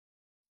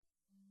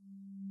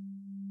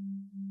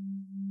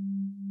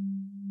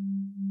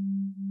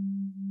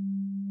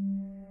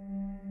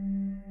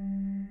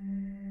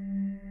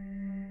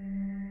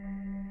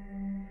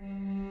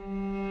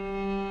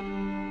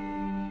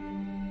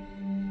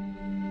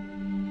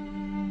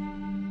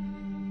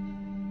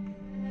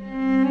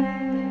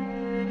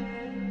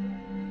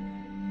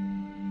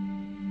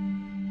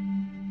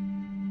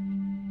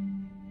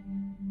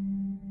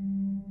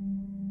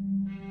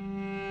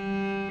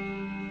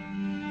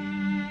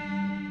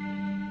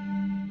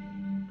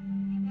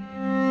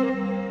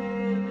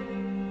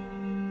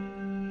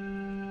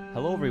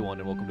everyone,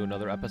 and welcome to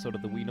another episode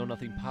of the We Know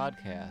Nothing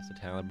podcast, a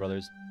Talon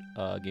Brothers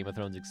Game of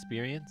Thrones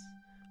experience.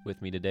 With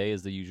me today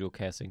is the usual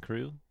cast and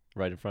crew,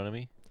 right in front of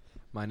me.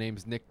 My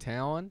name's Nick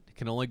Talon. It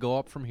can only go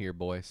up from here,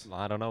 boys.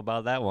 I don't know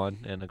about that one,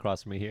 and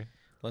across from me here.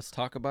 Let's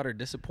talk about our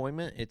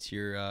disappointment. It's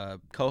your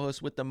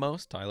co-host with the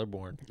most, Tyler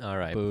Bourne. All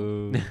right.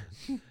 Boo.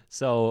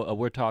 So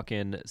we're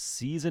talking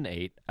Season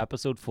 8,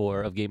 Episode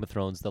 4 of Game of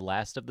Thrones, The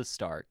Last of the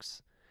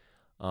Starks.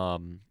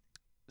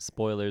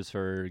 Spoilers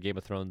for Game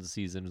of Thrones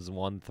Seasons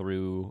 1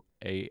 through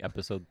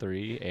Episode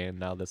 3, and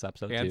now this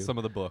Episode 2. And some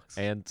of the books.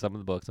 And some of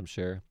the books, I'm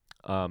sure.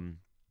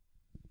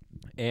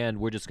 And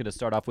we're just going to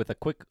start off with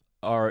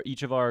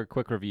each of our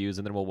quick reviews,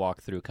 and then we'll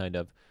walk through kind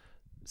of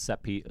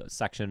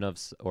section of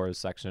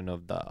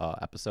the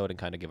episode and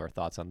kind of give our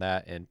thoughts on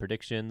that and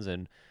predictions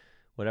and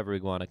whatever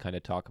we want to kind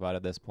of talk about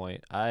at this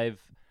point. I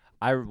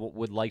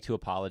would like to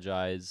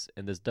apologize,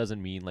 and this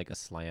doesn't mean like a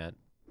slant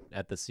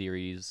at the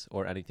series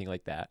or anything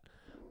like that,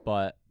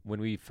 but when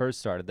we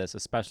first started this,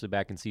 especially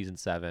back in Season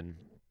 7,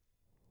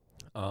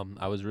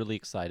 I was really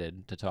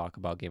excited to talk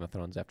about Game of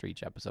Thrones after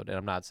each episode, and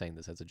I'm not saying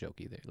this as a joke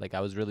either. Like,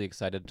 I was really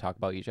excited to talk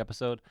about each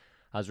episode.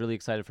 I was really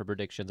excited for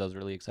predictions. I was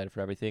really excited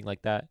for everything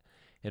like that.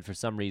 And for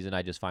some reason,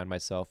 I just find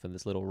myself in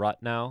this little rut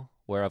now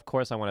where, of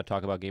course, I want to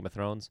talk about Game of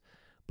Thrones,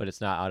 but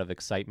it's not out of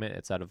excitement.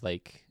 It's out of,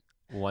 like,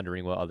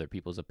 wondering what other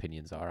people's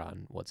opinions are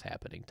on what's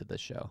happening to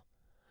this show.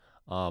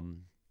 I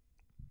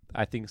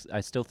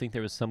still think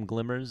there was some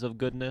glimmers of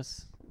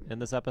goodness in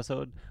this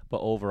episode, but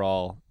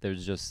overall,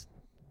 there's just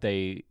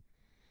they're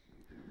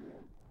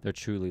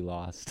truly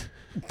lost.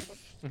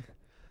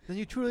 Then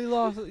you truly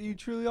lost. You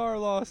truly are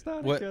lost.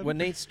 What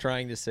Nate's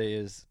trying to say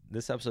is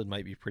this episode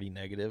might be pretty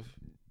negative,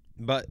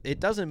 but it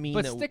doesn't mean.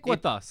 But that stick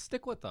with us.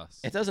 Stick with us.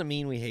 It doesn't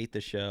mean we hate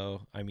the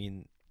show. I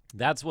mean,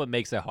 That's what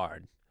makes it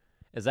hard,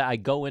 is that I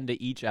go into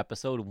each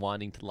episode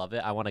wanting to love it.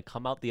 I want to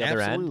come out the other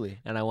absolutely. end,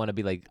 and I want to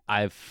be like,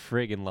 I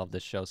friggin' love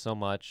this show so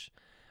much.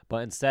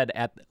 But instead,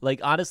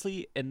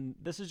 honestly, and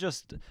this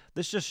just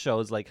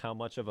shows like how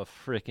much of a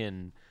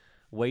freaking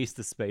waste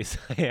of space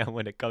I am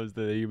when it comes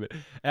to the human.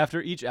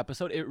 After each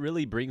episode, it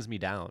really brings me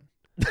down.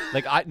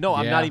 Like I'm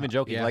not even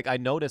joking. Yeah. Like I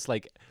noticed,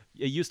 like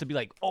it used to be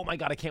like, oh my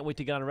god, I can't wait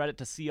to get on Reddit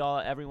to see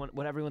what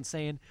everyone's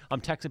saying.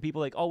 I'm texting people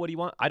like, oh, what do you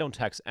want? I don't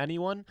text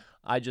anyone.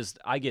 I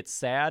get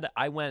sad.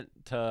 I went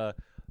to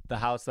the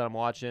house that I'm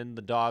watching.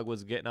 The dog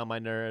was getting on my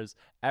nerves.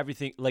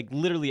 Everything, like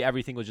literally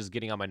everything was just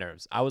getting on my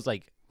nerves. I was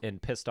like in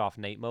pissed off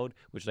Nate mode,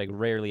 which like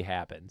rarely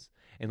happens.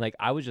 And like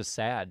I was just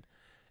sad,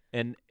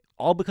 and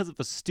all because of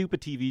a stupid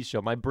TV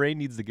show. My brain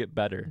needs to get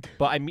better,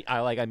 but I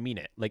mean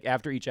it. Like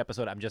after each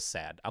episode, I'm just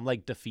sad. I'm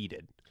like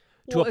defeated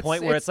to a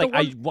point where it's like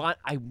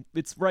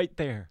it's right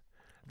there.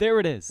 There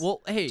it is.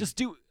 Well, hey, just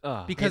do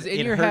because it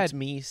in your hurts head,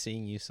 me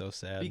seeing you so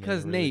sad.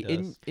 because man, it really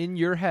Nate, does. in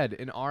your head,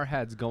 in our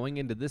heads, going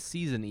into this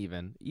season,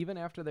 even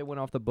after they went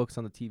off the books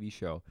on the TV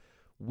show,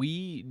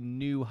 we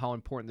knew how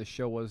important the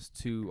show was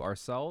to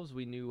ourselves.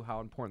 We knew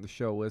how important the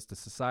show was to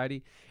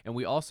society, and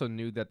we also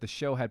knew that the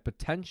show had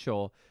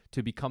potential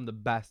to become the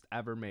best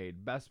ever made,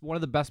 one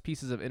of the best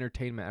pieces of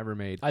entertainment ever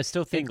made. I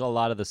still think a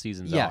lot of the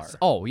seasons Yes. are.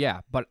 Oh, yeah.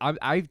 But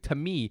to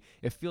me,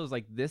 it feels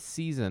like this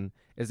season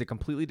is a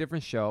completely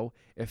different show.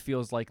 It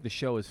feels like the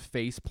show is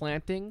face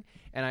planting,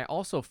 and I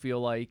also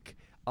feel like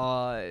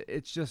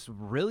it's just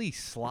really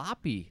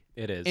sloppy.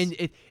 It is.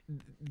 And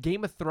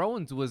Game of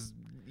Thrones was,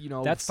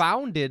 That's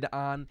founded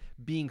on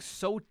being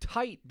so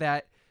tight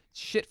that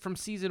shit from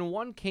season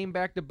 1 came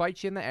back to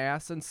bite you in the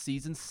ass in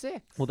season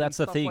 6. Well, that's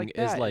the thing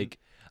is like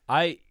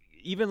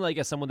even like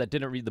as someone that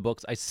didn't read the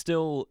books, I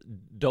still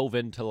dove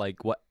into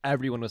like what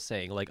everyone was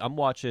saying. Like I'm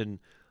watching,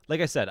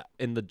 like I said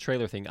in the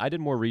trailer thing, I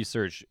did more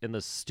research in the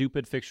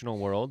stupid fictional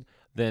world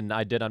than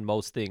I did on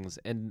most things.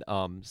 And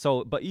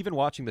but even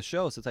watching the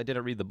show, since I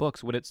didn't read the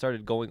books, when it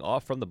started going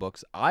off from the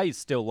books, I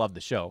still love the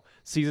show.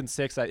 Season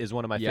 6 is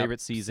one of my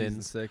favorite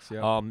seasons. Season 6,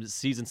 yeah.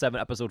 Season 7,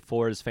 episode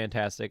 4 is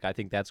fantastic. I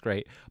think that's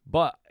great.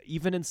 But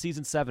even in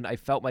season 7, I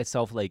felt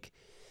myself like,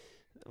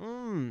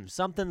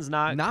 something's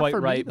not quite for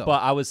me, right. though.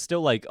 But I was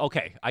still like,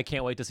 okay, I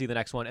can't wait to see the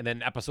next one. And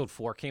then episode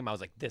 4 came. I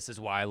was like, this is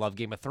why I love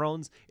Game of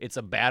Thrones. It's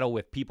a battle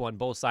with people on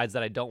both sides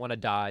that I don't want to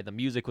die. The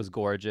music was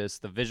gorgeous.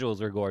 The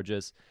visuals were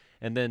gorgeous.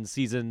 And then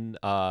season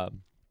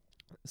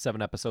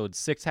 7, episode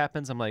 6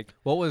 happens. I'm like,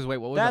 what was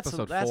episode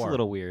 4? That's a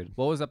little weird.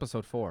 What was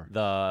episode 4?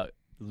 The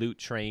loot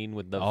train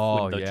with the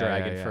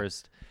dragon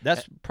first.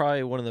 That's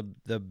probably one of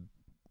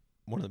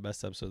the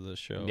best episodes of the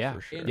show. Yeah.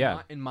 For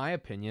sure. In my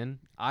opinion,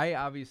 I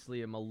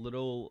obviously am a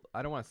little,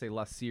 I don't want to say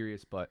less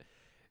serious, but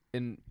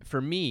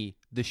for me,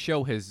 the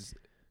show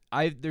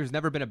there's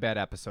never been a bad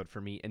episode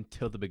for me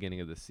until the beginning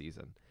of this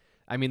season.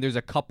 I mean, there's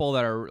a couple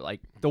that are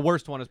like, the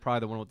worst one is probably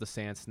the one with the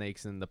sand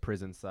snakes in the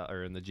prison cell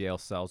or in the jail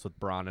cells with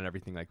Bronn and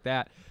everything like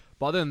that.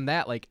 But other than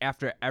that, like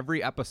after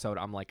every episode,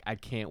 I'm like, I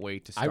can't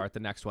wait to start the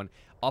next one.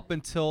 Up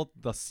until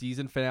the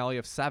season finale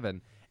of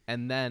 7,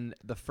 And then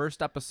the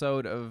first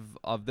episode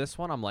of this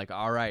one, I'm like,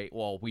 all right,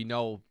 well, we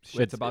know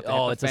shit's about to hit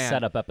Oh, the it's a fan.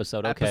 setup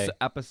episode. Okay.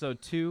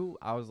 Episode 2,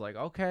 I was like,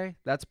 okay,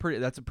 that's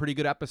a pretty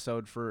good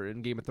episode for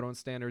in Game of Thrones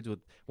standards, with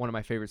one of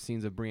my favorite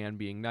scenes of Brienne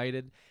being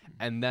knighted.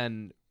 And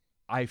then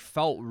I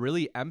felt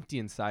really empty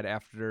inside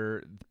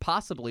after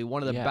possibly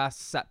one of the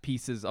best set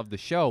pieces of the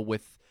show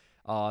with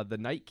the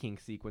Night King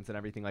sequence and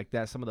everything like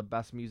that. Some of the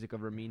best music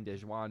of Ramin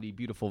Djawadi,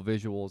 beautiful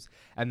visuals.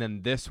 And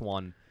then this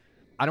one,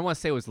 I don't want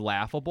to say it was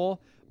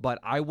laughable, but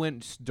I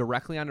went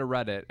directly onto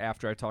Reddit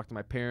after I talked to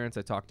my parents.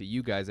 I talked to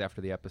you guys after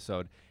the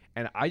episode,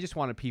 and I just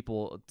wanted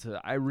people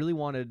to. I really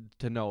wanted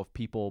to know if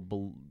people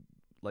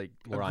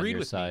Were on agreed your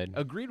with side.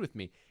 me. Agreed with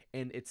me,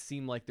 and it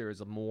seemed like there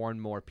is more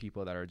and more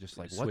people that are just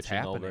like, "What's Switching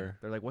happening?" over.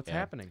 They're like, "What's Yeah.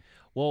 happening?"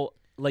 Well,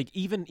 like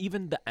even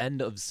the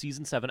end of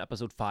season 7,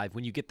 episode 5,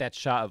 when you get that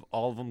shot of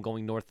all of them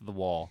going north of the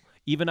wall.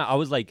 Even I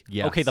was like,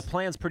 okay, the Yes.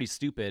 plan's pretty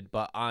stupid,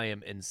 but I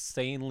am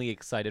insanely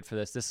excited for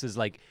this. This is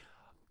like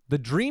The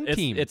dream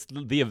team. It's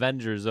the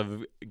Avengers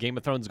of Game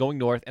of Thrones going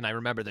north. And I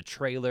remember the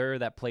trailer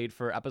that played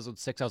for episode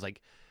 6. I was like,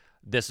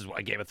 this is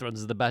why Game of Thrones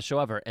is the best show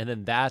ever. And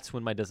then that's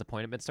when my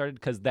disappointment started,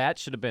 because that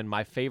should have been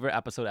my favorite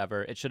episode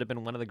ever. It should have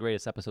been one of the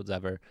greatest episodes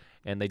ever.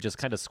 And they just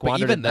kind of but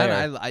squandered even it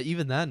there. then,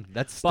 even then,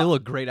 that's still a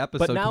great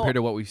episode now compared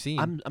to what we've seen.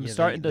 I'm Yeah,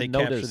 starting they to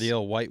notice. capture the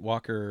old White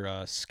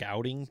Walker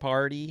scouting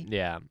party.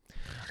 Yeah,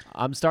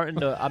 I'm starting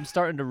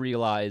to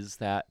realize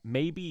that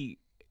maybe,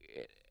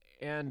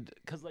 and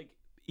because like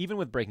even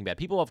with Breaking Bad,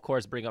 people of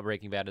course bring up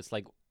Breaking Bad. It's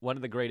like one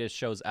of the greatest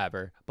shows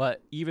ever.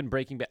 But even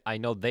Breaking Bad, I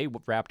know they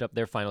wrapped up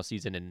their final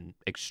season in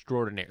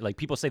extraordinary. Like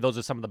people say those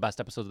are some of the best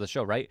episodes of the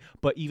show, right?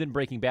 But even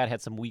Breaking Bad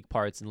had some weak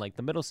parts in like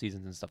the middle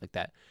seasons and stuff like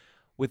that.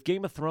 With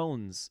Game of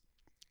Thrones,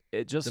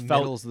 it just The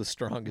felt middle's the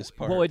strongest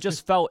part. well, it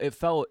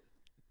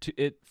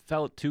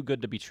felt too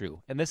good to be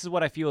true. And this is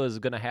what I feel is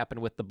going to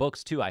happen with the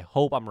books too. I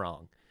hope I'm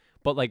wrong.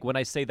 But like when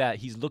I say that,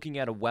 he's looking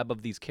at a web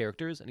of these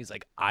characters and he's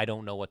like, I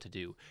don't know what to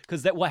do.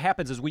 Because that what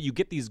happens is when you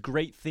get these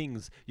great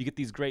things, you get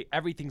these great,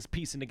 everything's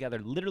piecing together.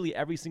 Literally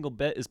every single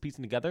bit is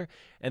piecing together.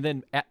 And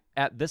then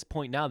at this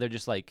point now, they're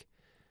just like,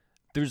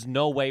 there's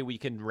no way we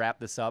can wrap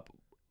this up.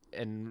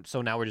 And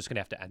so now we're just going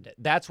to have to end it.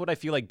 That's what I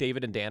feel like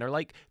David and Dan are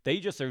like. They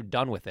just are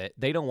done with it.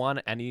 They don't want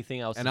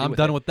anything else and to do I'm with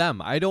done it. with them.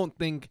 I don't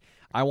think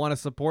I want to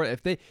support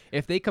if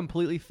they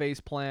completely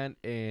faceplant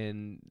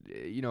and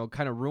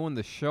kind of ruin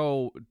the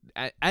show,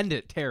 end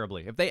it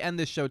terribly. If they end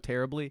this show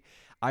terribly,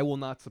 I will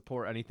not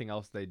support anything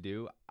else they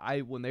do.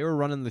 When they were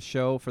running the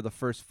show for the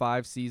first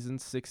 5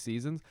 seasons, 6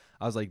 seasons,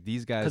 I was like,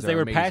 these guys Because are they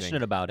were amazing.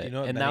 passionate about it. You know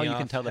what and now you Benioff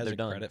can tell that has they're a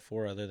done. credit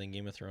for other than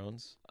Game of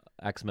Thrones?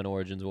 X-Men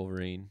Origins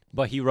Wolverine.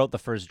 But he wrote the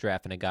first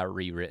draft and it got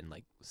rewritten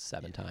like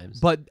 7 times.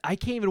 But I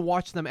can't even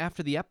watch them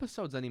after the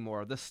episodes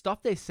anymore. The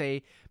stuff they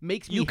say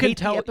makes me You can hate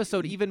tell- the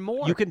episode even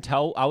more. you can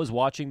tell, I was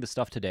watching the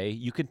stuff today,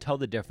 you can tell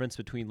the difference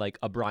between like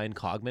a Brian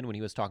Cogman when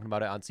he was talking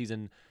about it on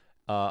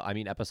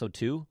episode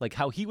 2, like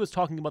how he was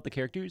talking about the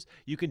characters,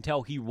 you can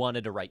tell he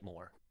wanted to write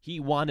more. He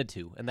wanted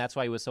to, and that's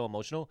why he was so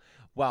emotional.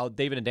 While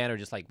David and Dan are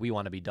just like, we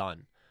want to be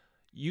done.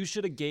 You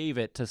should have gave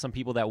it to some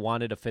people that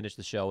wanted to finish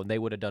the show, and they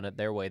would have done it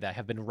their way, that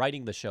have been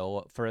writing the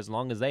show for as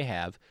long as they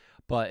have.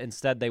 But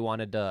instead, they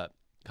wanted to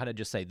kind of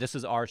just say, this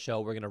is our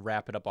show. We're going to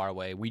wrap it up our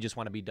way. We just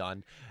want to be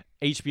done.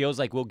 HBO's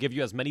like, we'll give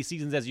you as many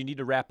seasons as you need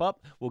to wrap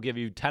up. We'll give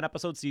you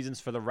 10-episode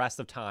seasons for the rest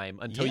of time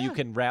until you Yeah.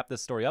 can wrap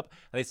this story up.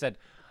 And they said,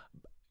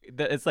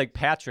 it's like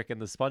Patrick in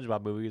the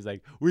SpongeBob movie. He's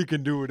like, we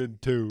can do it in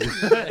 2.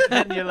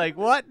 And you're like,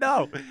 what?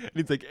 No. And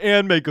he's like,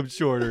 and make them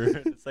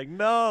shorter. It's like,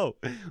 no.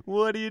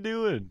 What are you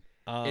doing?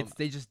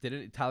 They just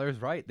didn't.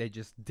 Tyler's right. They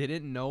just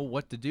didn't know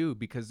what to do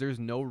because there's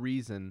no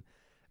reason.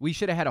 We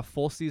should have had a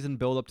full season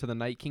build up to the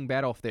Night King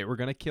battle if they were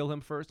going to kill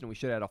him first, and we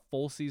should have had a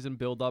full season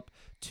build up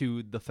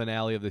to the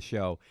finale of the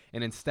show.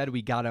 And instead,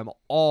 we got them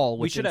all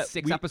within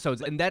 6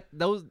 episodes. And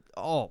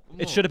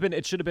It should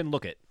have been.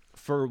 Look it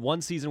for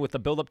one season with the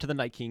build up to the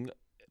Night King.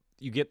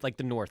 You get like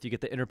the North, you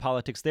get the inner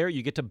politics there.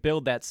 You get to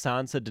build that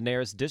Sansa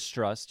Daenerys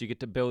distrust. You get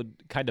to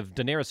build kind of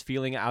Daenerys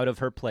feeling out of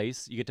her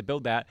place. You get to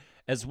build that,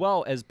 as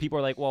well as people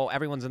are like, well,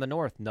 everyone's in the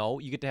North. No,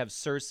 you get to have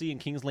Cersei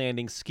and King's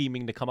Landing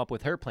scheming to come up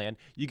with her plan.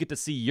 You get to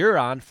see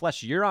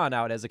flesh Euron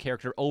out as a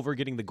character over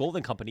getting the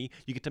Golden Company.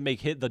 You get to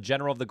make the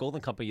general of the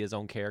Golden Company his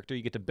own character.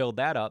 You get to build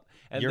that up.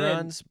 And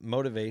Euron's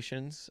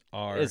motivations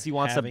are is he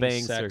wants to having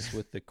bang sex Cersei.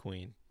 with the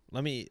queen.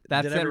 That's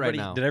did it right everybody,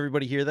 now. Did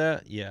everybody hear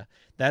that? Yeah,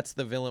 that's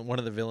the villain. One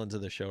of the villains of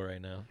the show right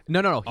now.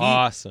 No.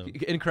 Awesome.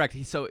 Incorrect.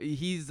 He's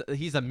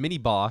a mini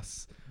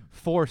boss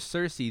for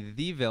Cersei,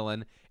 the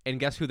villain. And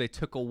guess who they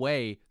took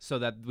away so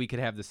that we could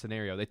have this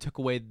scenario? They took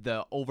away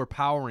the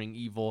overpowering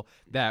evil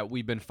that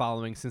we've been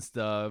following since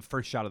the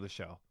first shot of the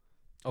show.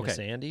 Miss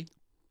Andy.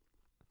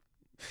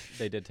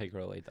 They did take her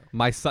away though.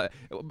 My son.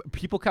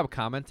 People kept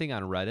commenting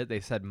on Reddit.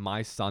 They said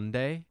my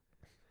Sunday.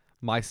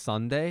 And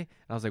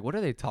I was like, what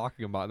are they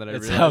talking about? And then I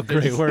That's realized how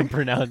they're Grey just- Worm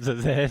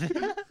pronounces it.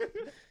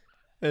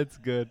 It's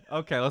good.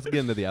 Okay, let's get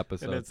into the And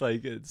episode. it's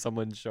like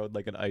someone showed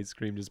like an ice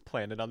cream just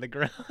planted on the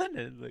ground. And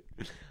it's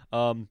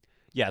like,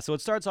 yeah. So it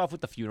starts off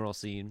with the funeral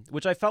scene,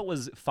 which I felt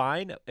was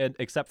fine, and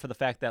except for the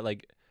fact that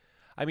like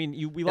I mean,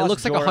 we It lost.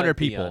 looks like Jorah 100 at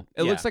the people. end.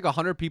 It Yeah. looks like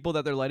 100 people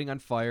that they're lighting on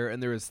fire,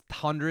 and there was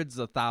hundreds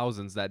of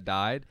thousands that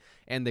died,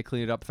 and they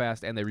cleaned it up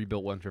fast, and they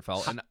rebuilt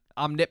Winterfell. And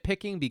I'm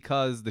nitpicking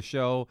because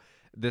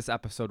this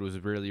episode was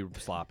really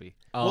sloppy.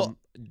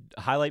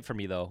 Highlight for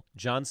me though,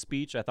 John's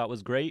speech I thought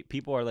was great.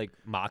 People are like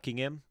mocking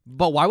him.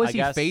 But why was I he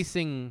guess-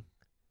 facing?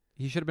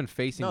 He should have been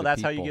facing. No, the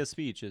that's how people. you give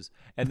speeches.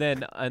 And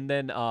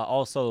then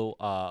also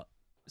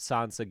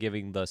Sansa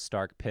giving the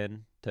Stark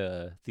pin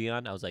to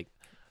Theon. I was like,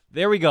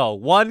 there we go.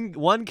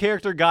 One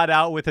character got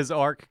out with his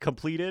arc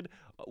completed.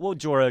 Well,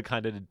 Jorah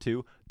kind of did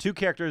too. Two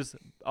characters.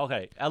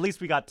 Okay, at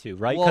least we got two,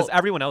 right? Because Well-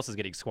 everyone else is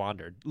getting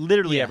squandered.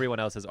 Literally, Yeah. everyone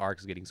else's arc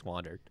is getting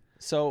squandered.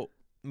 So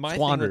my thing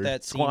Squandered. with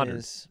that scene Squandered.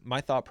 is my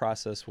thought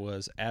process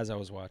was as I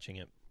was watching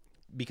it,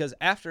 because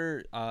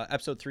after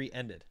episode 3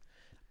 ended,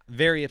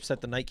 very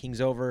upset the Night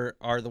King's over.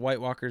 Are the White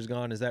Walkers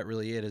gone? Is that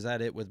really it? Is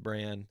that it with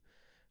Bran?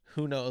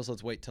 Who knows?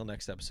 Let's wait till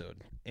next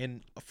episode.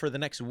 And for the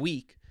next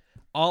week,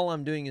 all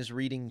I'm doing is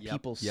reading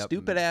people's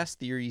stupid ass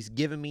theories,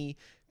 giving me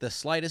the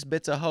slightest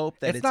bits of hope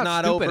that It's it's not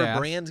not over. stupid-ass.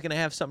 Bran's gonna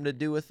have something to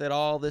do with it.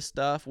 All this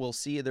stuff, we'll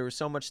see. There was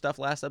so much stuff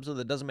last episode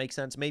that doesn't make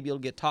sense. Maybe it'll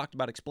get talked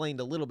about, explained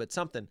a little bit,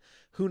 something.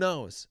 Who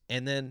knows?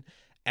 And then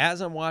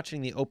as I'm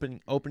watching the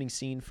opening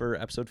scene for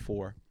episode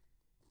 4,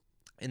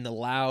 and the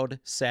loud,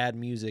 sad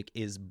music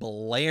is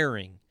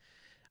blaring,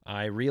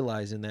 I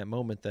realize in that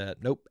moment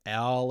that nope,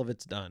 all of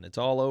it's done. It's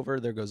all over.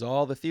 There goes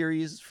all the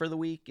theories for the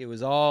week. It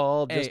was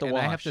all just a and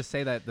wash. I have to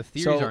say that the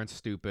theories So, aren't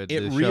stupid.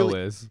 it The show really-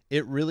 is.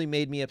 It really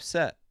made me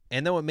upset.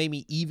 And then what made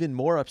me even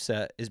more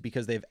upset is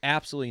because they have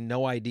absolutely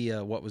no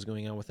idea what was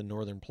going on with the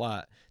Northern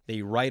plot.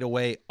 They write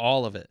away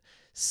all of it.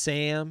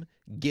 Sam,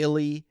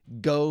 Gilly,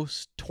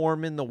 Ghost,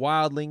 Tormund, the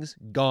Wildlings,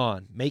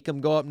 gone. Make them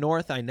go up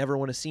north. I never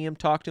want to see him,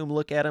 talk to him,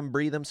 look at him,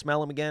 breathe him,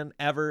 smell him again,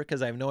 ever,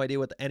 because I have no idea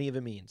what any of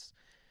it means.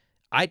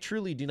 I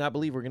truly do not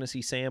believe we're going to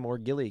see Sam or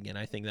Gilly again.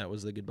 I think that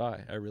was the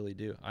goodbye. I really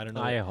do. I don't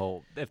know. I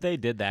hope if they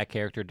did that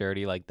character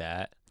dirty like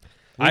that,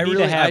 I we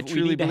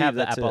truly need to have the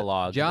believe that's it.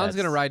 epilogue. John's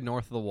gonna that's- ride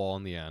north of the wall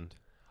in the end.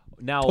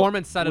 Now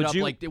Tormund set it would up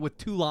you- like with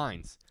 2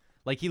 lines.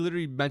 Like he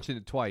literally mentioned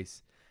it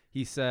twice.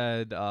 He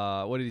said,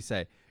 "What did he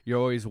say? You're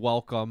always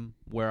welcome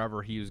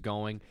wherever he was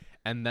going."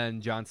 And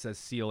then John says,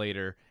 "See you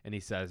later," and he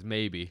says,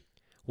 "Maybe."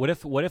 What if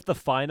the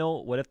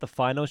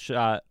final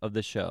shot of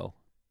the show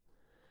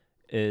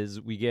is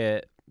we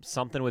get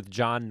something with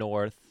John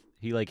North.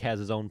 He like has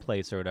his own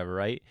place or whatever,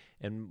 right?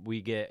 And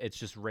it's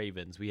just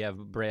ravens. We have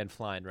Bran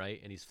flying, right?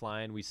 And he's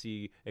flying. We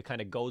see it kind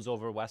of goes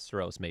over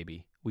Westeros.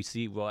 Maybe we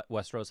see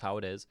Westeros how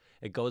it is.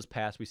 It goes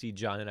past. We see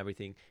John and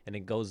everything, and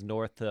it goes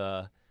north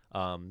to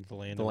the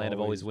land of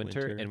always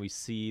winter, and we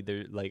see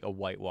there like a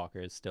White Walker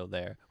is still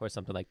there or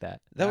something like that.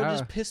 That would Ah.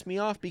 just piss me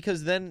off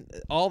because then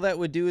all that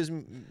would do is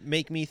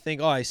make me think,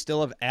 oh, I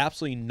still have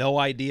absolutely no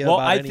idea Well,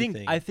 about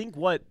anything. I think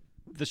what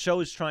the show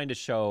is trying to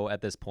show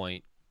at this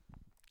point,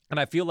 and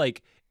I feel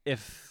like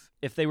if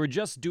they were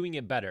just doing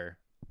it better,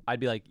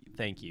 I'd be like,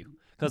 thank you,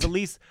 because at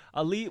least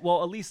it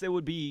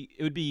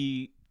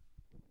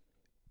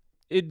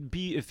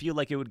would feel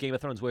like it would Game of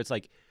Thrones where it's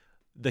like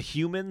the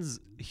humans,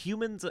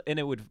 and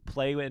it would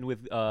play in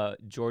with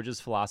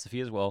George's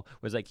philosophy as well,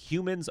 where it's like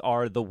humans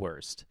are the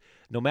worst.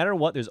 No matter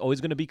what, there's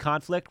always going to be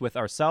conflict with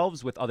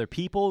ourselves, with other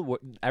people.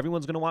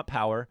 Everyone's going to want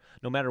power.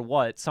 No matter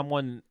what,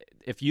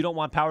 if you don't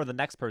want power, the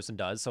next person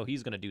does, so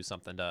he's going to do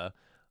something to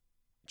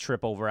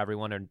trip over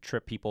everyone and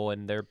trip people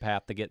in their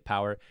path to get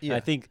power. And Yeah. I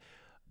think,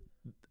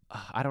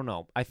 I don't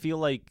know. I feel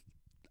like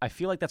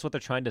that's what they're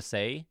trying to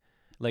say.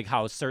 Like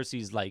how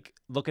Cersei's like,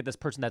 look at this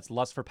person that's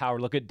lust for power.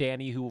 Look at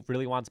Dany who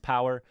really wants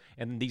power.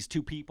 And these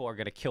two people are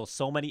going to kill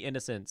so many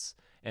innocents.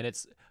 And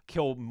it's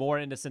kill more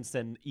innocents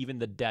than even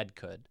the dead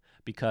could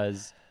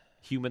because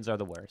humans are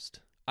the worst.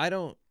 I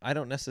don't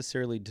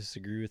necessarily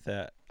disagree with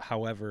that.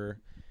 However,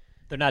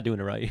 They're not doing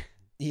it right.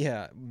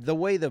 yeah, the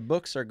way the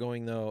books are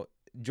going though,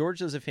 George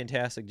does a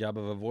fantastic job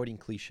of avoiding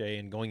cliche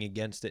and going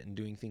against it and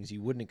doing things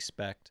you wouldn't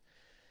expect.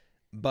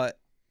 But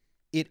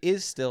it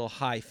is still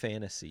high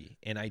fantasy,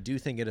 and I do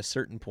think at a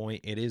certain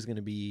point it is going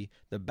to be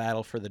the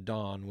battle for the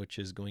Dawn, which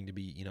is going to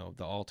be,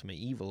 the ultimate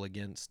evil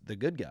against the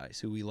good guys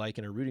who we like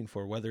and are rooting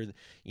for. Whether,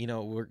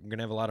 we're going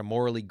to have a lot of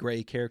morally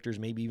gray characters,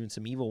 maybe even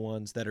some evil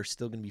ones that are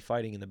still going to be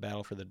fighting in the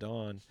battle for the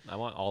Dawn. I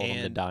want all of them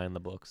to And- die in the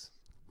books.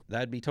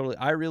 That'd be totally.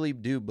 I really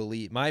do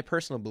believe. My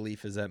personal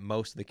belief is that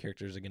most of the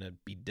characters are going to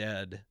be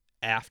dead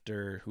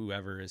after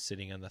whoever is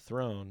sitting on the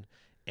throne,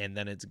 and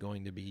then it's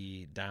going to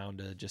be down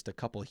to just a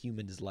couple of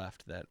humans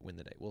left that win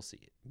the day. We'll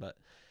see. But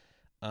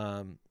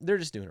they're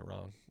just doing it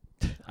wrong.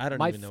 I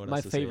don't even know what my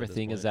else to say at favorite this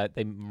thing is point. that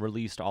they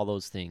released all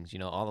those things,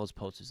 all those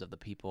posters of the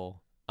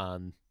people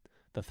on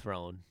the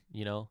throne,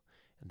 and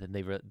then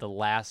the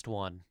last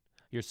one.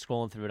 You're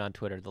scrolling through it on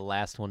Twitter. The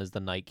last one is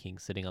the Night King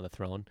sitting on the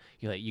throne.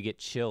 You get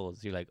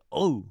chills. You're like,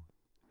 oh,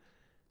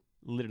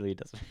 literally it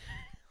doesn't.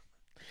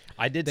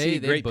 I did They- see a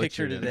they great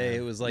picture butchered it, today. man.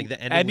 It was like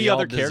the ending Any we all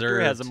other character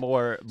has a deserved.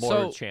 more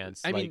So,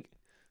 chance. I mean,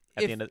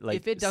 at the end of,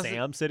 if it doesn't-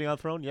 Sam sitting on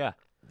the throne, yeah.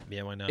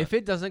 Yeah, why not? If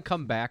it doesn't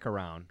come back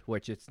around,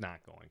 which it's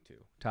not going to,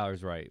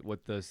 Tyler's right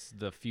with the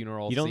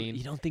funeral scene.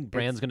 You don't think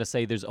Bran's gonna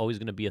say there's always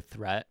gonna be a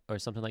threat or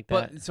something like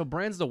that? But so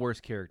Bran's the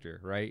worst character,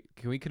 right?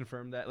 Can we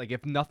confirm that? Like,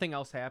 if nothing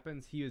else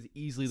happens, he is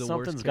easily the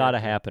worst. Something's got to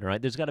character. happen,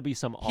 right? There's got to be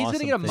some He's awesome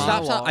gonna get a thing.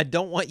 monologue. Stop. I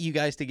don't want you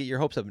guys to get your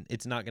hopes up.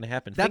 It's not going to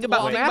happen. That's Think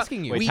about. what I'm think about-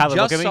 asking you. Wait, we Tyler, look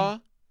just at me. saw.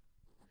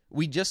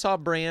 We just saw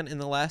Bran in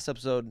the last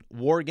episode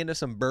warg into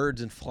some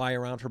birds and fly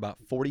around for about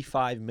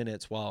 45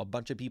 minutes while a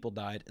bunch of people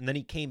died, and then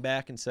he came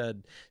back and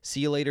said, "See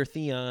you later,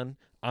 Theon.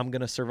 I'm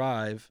gonna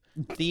survive."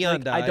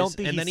 Theon dies. I don't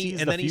think and he then sees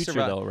and the then he future,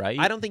 survived. though, right?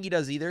 I don't think he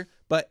does either.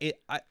 But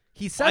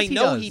He says I he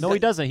know does. he No, he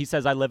doesn't. He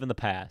says, "I live in the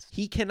past."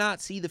 He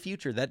cannot see the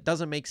future. That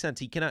doesn't make sense.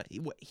 He cannot.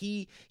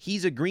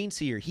 He's a green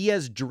seer. He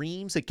has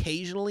dreams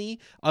occasionally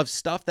of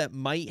stuff that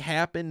might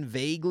happen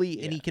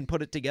vaguely, and he can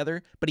put it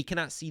together. But he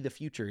cannot see the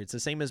future. It's the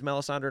same as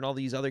Melisandre and all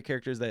these other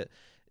characters that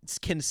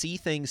can see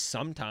things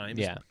sometimes.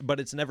 Yeah. But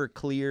it's never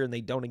clear, and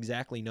they don't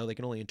exactly know. They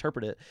can only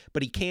interpret it.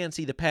 But he can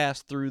see the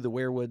past through the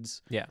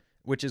werewoods. Yeah.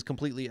 Which is a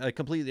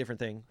completely different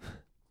thing.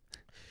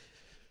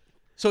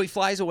 So he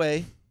flies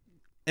away.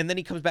 And then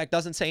he comes back,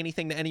 doesn't say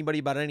anything to anybody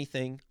about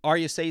anything.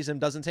 Arya saves him,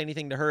 doesn't say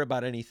anything to her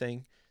about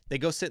anything. They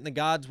go sit in the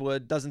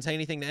Godswood, doesn't say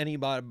anything to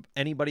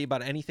anybody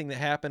about anything that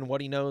happened, what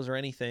he knows, or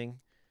anything.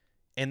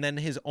 And then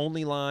his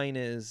only line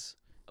is,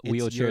 "It's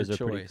your Wheelchairs are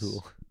pretty choice."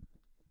 cool.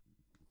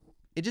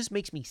 It just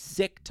makes me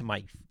sick to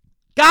my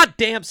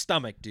goddamn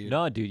stomach, dude.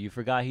 No, dude, you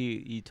forgot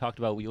he talked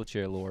about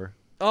wheelchair lore.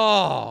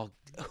 Oh,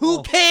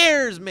 who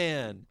cares,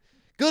 man?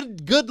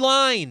 Good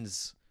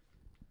lines.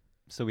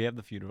 So we have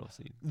the funeral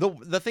scene.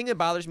 The thing that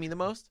bothers me the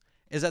most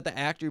is that the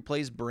actor who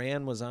plays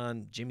Bran was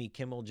on Jimmy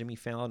Kimmel, Jimmy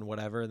Fallon,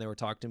 whatever, and they were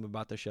talking to him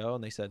about the show,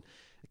 and they said,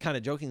 kind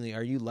of jokingly,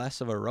 "Are you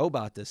less of a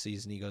robot this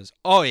season?" He goes,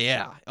 "Oh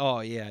yeah,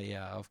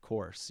 of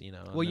course, you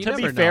know." Well, you To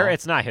be never fair, know.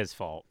 it's not his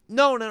fault.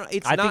 no,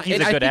 it's I not. think he's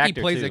it's- a good I think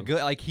actor, he plays too. a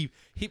good. Like he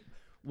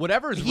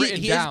whatever's written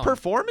his down.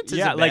 performance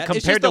Yeah, isn't like bad.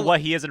 It's compared just to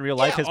what he is in real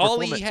life, his all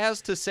performance. he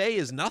has to say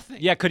is nothing.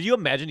 Yeah, could you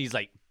imagine? He's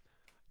like,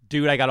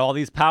 "Dude, I got all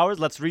these powers.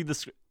 Let's read the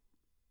script."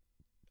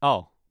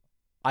 Oh,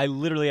 I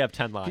literally have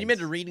 10 lines. Can you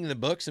imagine reading the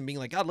books and being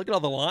like, "God, look at all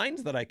the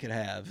lines that I could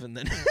have," and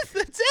then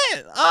that's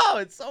it. Oh,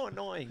 it's so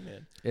annoying,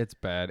 man. It's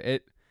bad.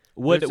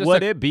 Would There's just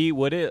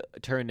would it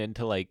turn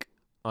into like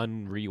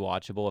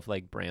unrewatchable if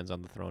like Bran's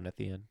on the throne at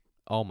the end?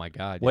 Oh my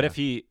god. What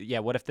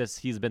yeah. if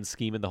he's been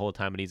scheming the whole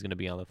time and he's gonna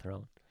be on the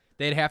throne?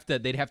 They'd have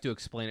to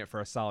explain it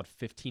for a solid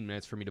 15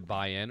 minutes for me to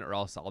buy in, or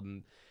else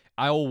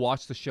I will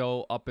watch the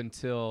show up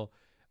until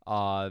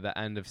the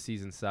end of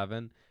season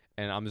 7,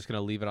 and I'm just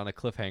gonna leave it on a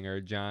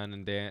cliffhanger.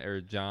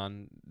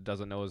 John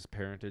doesn't know his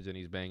parentage, and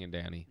he's banging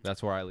Dany.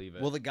 That's where I leave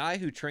it. Well, the guy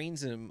who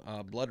trains him,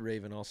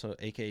 Bloodraven, also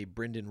aka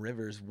Brynden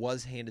Rivers,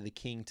 was Hand of the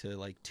King to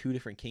like 2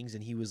 different kings,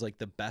 and he was like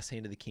the best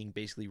Hand of the King.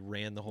 Basically,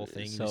 ran the whole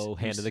thing. So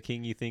Hand of the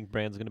King, you think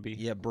Bran's gonna be?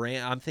 Yeah,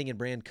 Bran. I'm thinking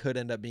Bran could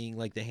end up being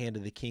like the Hand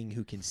of the King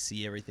who can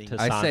see everything. To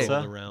control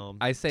Sansa? the realm.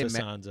 I say to ma-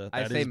 Sansa.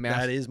 I That say is- mas-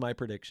 that is my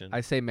prediction.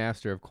 I say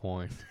Master of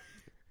Coin.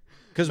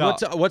 Because No.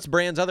 what's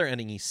Bran's other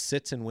ending? He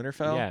sits in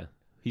Winterfell. Yeah.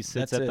 He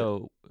sits That's at it.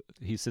 the.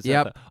 He sits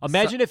Yep. at the.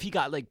 Imagine if he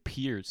got like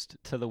pierced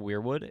to the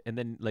weirwood, and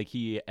then like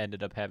he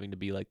ended up having to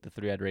be like the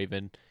 3-eyed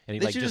raven, and he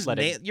They like should just let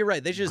it. You're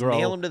right. They should just grow.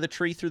 nail him to the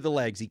tree through the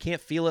legs. He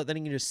can't feel it. Then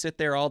he can just sit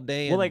there all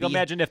day. Well, and like be-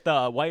 imagine if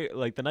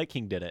the the Night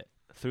King did it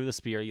through the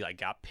spear. He like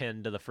got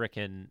pinned to the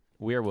frickin'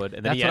 weirwood,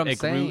 and then That's what I'm it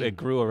saying.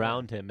 grew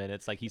around him, and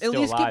it's like he's At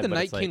still least alive. give the but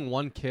Night it's like, King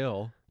one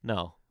kill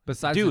no,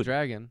 besides the Dude.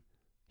 dragon.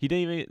 he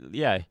didn't even.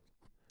 Yeah,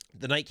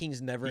 The Night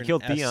King's never He in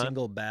killed a Theon.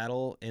 single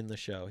battle in the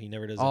show. He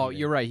never does. Oh, anything.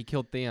 you're right. He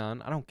killed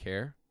Theon. I don't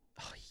care.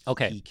 Oh,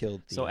 Okay. He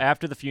killed. so Theon.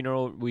 after the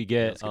funeral, we Yeah,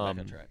 get let's get back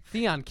on track.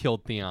 Theon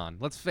killed Theon.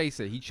 Let's face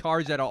it. He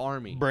charged at an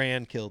army.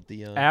 Bran killed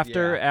Theon.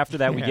 after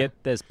that we Yeah.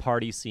 get this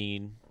party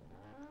scene,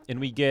 and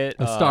we get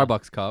A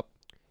Starbucks cup.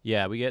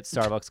 Yeah, we get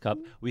Starbucks cup.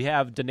 We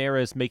have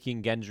Daenerys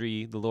making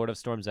Gendry the Lord of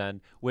Storm's End,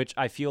 which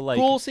I feel like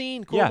cool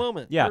scene, cool yeah,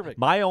 moment. Yeah. Perfect.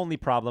 My only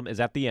problem is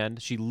at the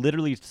end, she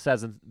literally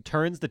says and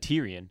turns to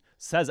Tyrion,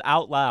 says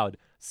out loud,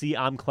 "See,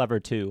 I'm clever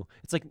too."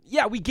 It's like,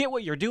 yeah, we get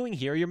what you're doing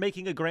here. You're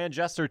making a grand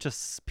gesture to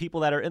people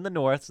that are in the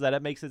North so that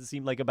it makes it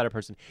seem like a better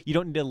person. You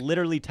don't need to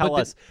literally tell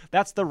But us.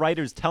 That's the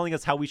writers telling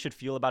us how we should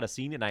feel about a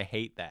scene, and I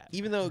hate that.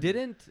 Even though Hold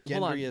on.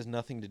 Gendry has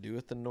nothing to do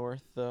with the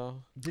North,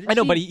 though. Didn't I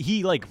know, she- but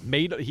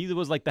he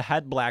was like the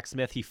head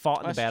blacksmith. He fought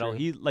in That's the battle.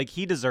 true.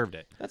 He deserved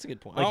it. That's a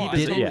good point. Like, he I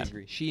didn't- totally yeah.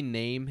 agree. she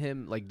name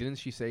him like? Didn't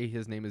she say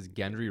his name is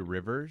Gendry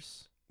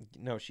Rivers?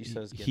 No, she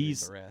says Gendry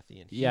He's-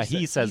 Baratheon.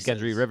 He says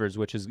Gendry says- Rivers,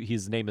 which is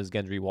his name is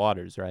Gendry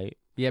Waters, right?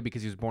 Yeah,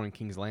 because he was born in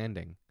King's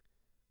Landing.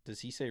 Does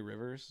he say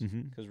Rivers?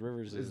 Mhm. Because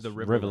Rivers Is is the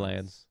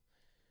Riverlands.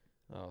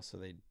 Oh, so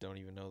they don't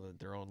even know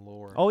their own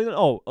lore.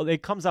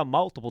 It comes out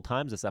multiple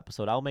times this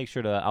episode. I'll make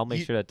sure to tell Did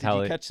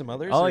you it. catch some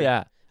others? Oh or-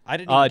 yeah. I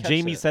didn't. Even catch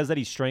Jamie that. says that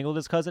he strangled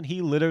his cousin.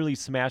 He literally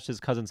smashed his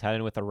cousin's head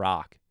in with a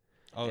rock,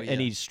 Oh yeah.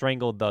 and he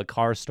strangled the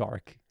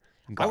Karstark.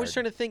 I was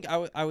trying to think.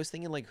 I was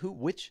thinking like who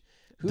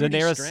did he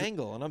Daenerys-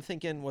 strangle? And I'm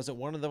thinking, was it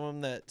one of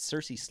them that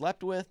Cersei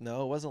slept with?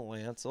 No, it wasn't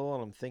Lancel.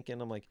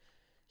 And I'm like,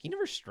 He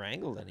never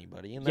strangled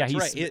anybody, and Yeah, that's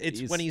right. he's-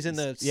 It's when he's in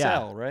the yeah.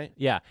 cell, right?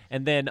 Yeah,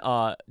 and then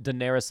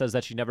Daenerys says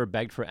that she never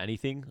begged for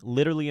anything.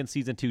 Literally in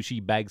season 2, she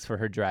begs for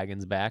her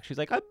dragons back. She's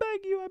like, I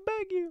beg you, I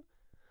beg you.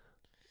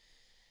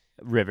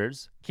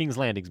 Rivers, King's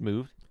Landing's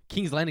moved.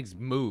 King's Landing's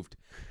moved.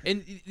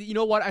 And you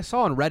know what? I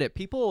saw on Reddit,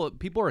 people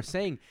are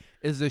saying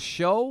is the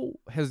show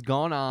has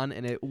gone on,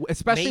 and it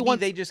especially Maybe once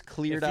they just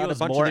cleared it out a feels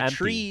bunch more of the empty.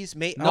 trees.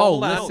 No,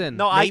 hold on. listen.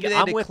 No, Maybe they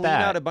had I'm to with clean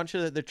that. out a bunch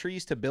of the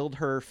trees to build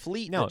her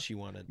fleet No. that she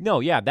wanted. No,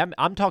 yeah,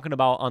 I'm talking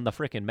about on the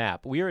frickin'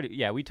 map.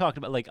 We talked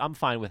about, like, I'm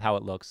fine with how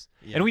it looks.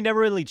 Yeah. And we never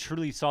really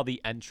truly saw the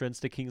entrance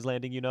to King's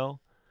Landing, you know?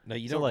 No,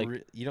 you So, don't.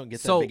 like- You don't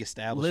get So, that big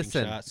establishing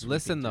listen, shot. sweeping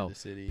listen, through though. the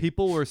city.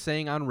 people were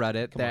saying on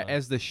Reddit Come that on.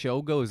 as the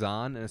show goes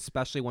on, and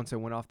especially once it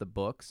went off the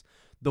books,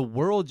 the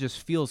world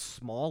just feels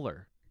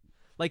smaller.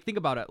 Like, think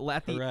about it.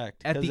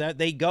 Correct. At the,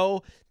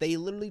 Because they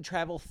literally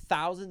travel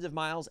thousands of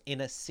miles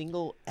in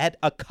at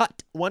a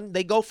cut.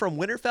 They go from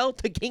Winterfell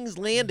to King's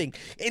Landing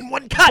in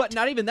one cut. but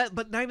not even that.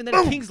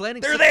 Boom! King's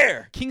Landing. They're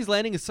there. King's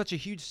Landing is such a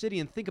huge city,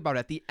 and think about it.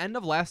 At the end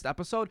of last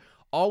episode,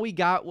 all we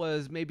got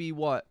was maybe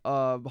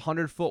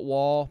 100-foot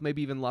wall,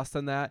 maybe even less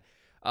than that.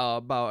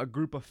 About a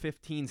group of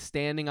 15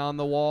 standing on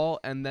the wall,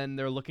 and then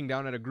they're looking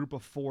down at a group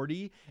of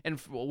 40. And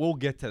we'll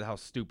get to how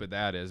stupid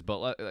that is,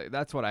 but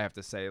that's what I have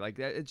to say. Like,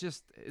 it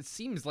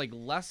seems like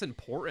less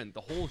important, the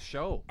whole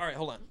show. All right,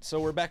 hold on. So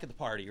we're back at the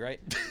party, right?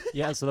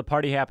 Yeah, so the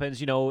party happens.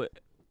 You know,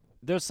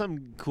 there's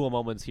some cool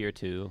moments here,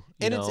 too.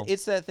 And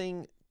it's that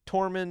thing.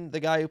 Tormund,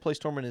 the guy who plays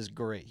Tormund, is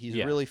great. He's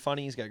Yeah. really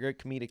funny. He's got great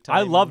comedic I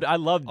timing. loved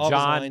All of his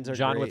John lines are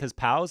with great. his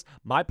pals.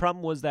 My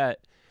problem was that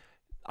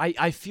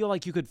I feel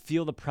like you could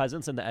feel the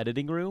presence in the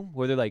editing room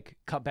where they're like,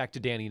 cut back to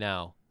Dany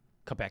now.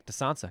 Cut back to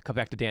Sansa. Cut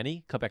back to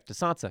Dany. Cut back to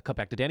Sansa. Cut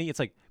back to Dany. It's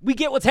like, we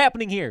get what's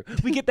happening here.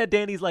 We get that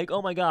Dany's like,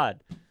 oh my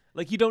God.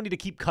 Like, you don't need to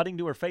keep cutting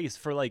to her face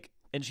for like,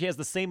 and she has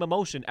the same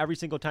emotion every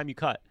single time you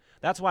cut.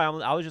 That's why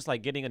I was just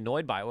like getting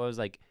annoyed by it. Where I was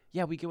like,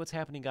 yeah, we get what's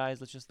happening,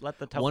 guys. Let's just let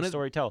the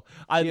story tell.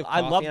 I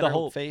love the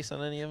whole face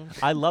on any of them.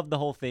 I love the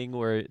whole thing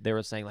where they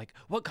were saying like,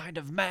 what kind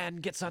of man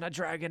gets on a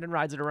dragon and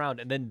rides it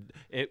around, and then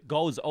it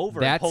goes over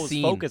and That pulls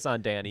scene- focus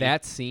on Dany.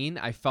 That scene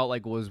I felt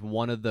like was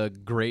one of the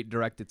great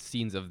directed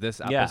scenes of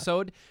this Yeah.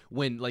 episode,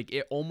 when like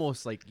it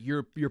almost like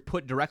you're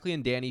put directly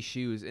in Dany's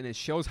shoes, and it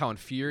shows how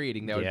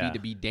infuriating that would Yeah. be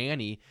to be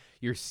Dany.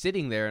 You're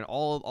sitting there and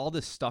all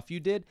this stuff you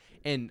did,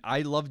 and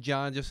I love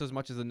John just as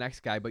much as the next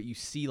guy, but you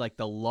see like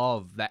the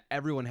love that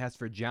everyone has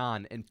for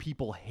John, and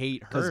people hate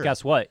Because her,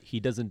 guess what?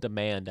 He doesn't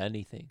demand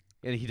anything.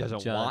 and he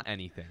doesn't John- want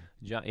anything.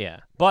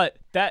 Yeah, but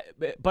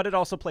it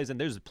also plays in.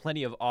 There's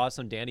plenty of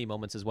awesome Dany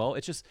moments as well.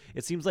 It's just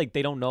it seems like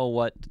they don't know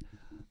what,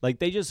 like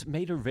they just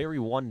made her very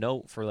one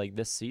note for like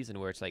this season,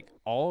 where it's like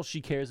all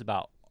she cares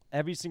about,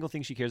 every single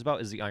thing she cares about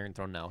is the Iron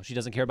Throne now. She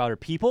doesn't care about her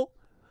people.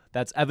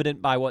 That's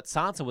evident by what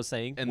Sansa was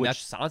saying, And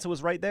which that's- Sansa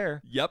was right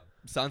there. Yep,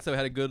 Sansa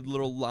had a good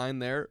little line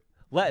there.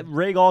 Let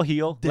Rhaegal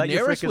heal. Let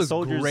your Daenerys freaking was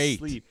soldiers great.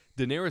 sleep.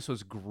 Daenerys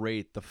was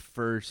great the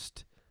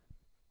first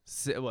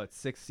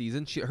sixth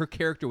season. Her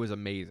character was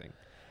amazing,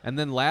 and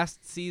then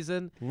last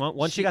season,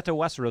 Once she got to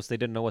Westeros, they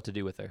didn't know what to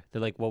do with her.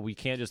 They're like, well, we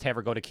can't just have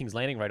her go to King's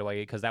Landing right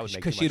away because that would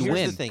make too 'Cause much she'd sense. win.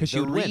 Here's the thing. 'cause she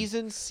The would win.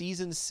 reason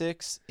season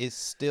 6 is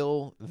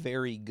still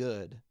very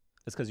good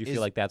It's because you is-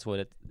 feel like that's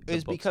what the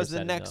is books because are the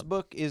setting next up.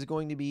 book is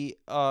going to be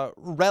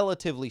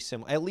relatively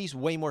similar, at least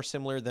way more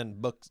similar than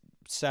book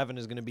 7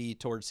 is going to be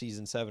towards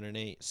season 7 and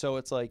 8. So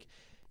it's like,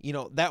 you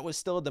know, that was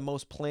still the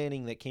most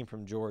planning that came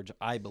from George,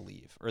 I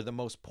believe, or the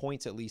most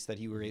points at least that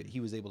he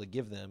was able to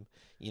give them.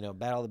 You know,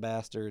 Battle of the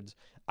Bastards.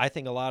 I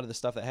think a lot of the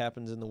stuff that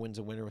happens in the Winds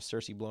of Winter with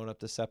Cersei blowing up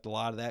the Sept, a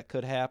lot of that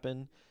could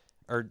happen,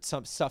 or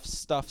some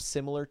stuff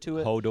similar to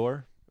it.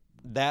 Hodor.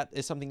 That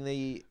is something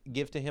they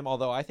give to him,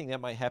 although I think that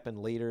might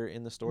happen later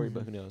in the story,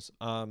 but who knows.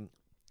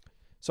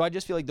 So I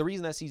just feel like the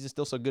reason that season's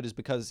still so good is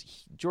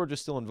because George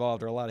was still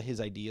involved, or a lot of his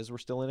ideas were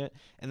still in it.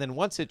 And then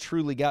once it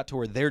truly got to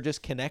where they're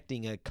just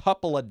connecting a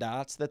couple of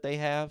dots that they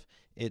have,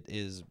 it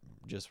is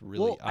just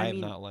really, Well, I have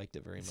mean, not liked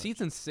it very much.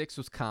 Season 6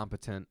 was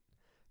competent.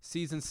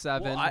 Season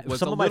 7 Well, was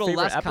some a of my little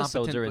favorite less episodes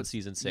competent, are in but-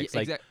 season Yeah, 6.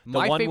 Like exact- the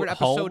my one favorite with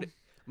Home- episode.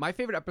 My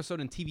favorite episode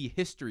in TV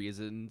history is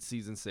in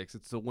season 6.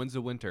 It's the Winds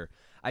of Winter.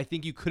 I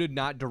think you could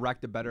not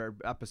direct a better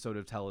episode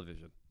of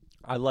television.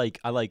 I like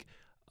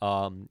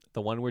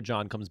the one where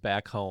John comes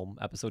back home,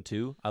 episode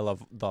 2. I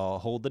love the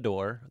Hold the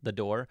Door.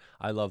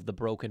 I love the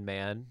Broken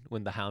Man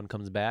when the Hound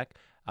comes back.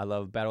 I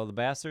love Battle of the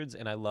Bastards,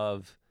 and I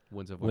love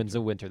Winds of Winter. Winds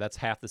of Winter. That's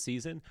half the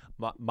season.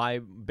 My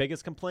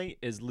biggest complaint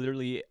is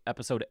literally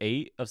episode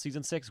 8 of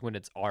season 6 when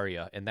it's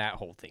Arya, and that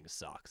whole thing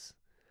sucks.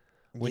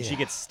 When she Yeah.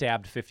 gets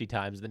stabbed 50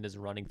 times and then is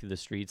running through the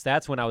streets.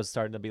 That's when I was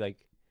starting to be like,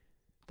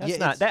 that's Yeah,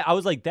 not it's- that. I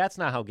was like, that's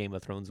not how Game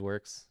of Thrones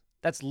works.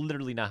 That's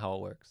literally not how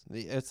it works.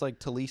 It's like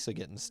Talisa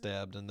getting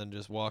stabbed and then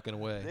just walking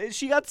away.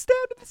 She got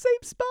stabbed at the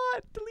same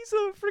spot.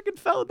 Talisa freaking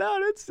fell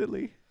down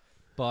instantly.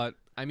 But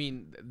I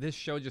mean, this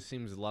show just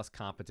seems less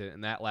competent,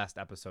 and that last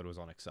episode was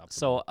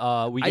unacceptable.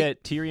 So we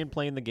get Tyrion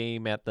playing the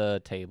game at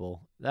the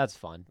table. That's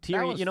fun.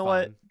 Tyrion, was you know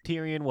what? fun.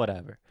 Tyrion,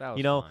 whatever. That was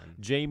you know, fun.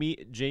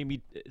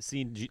 Jamie,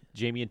 seeing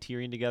Jamie and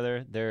Tyrion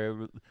together, their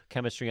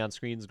chemistry on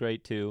screen is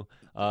great too.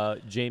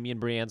 Jamie and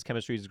Brienne's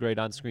chemistry is great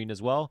on screen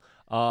as well.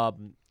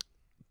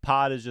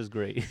 Pod is just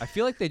great. I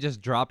feel like they just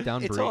dropped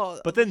down. It's Brie. all,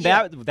 But then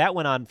yeah. that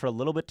went on for a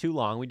little bit too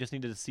long. We just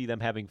needed to see them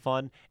having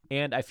fun,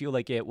 and I feel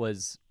like it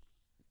was.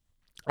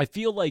 I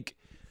feel like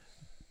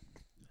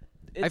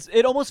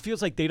it almost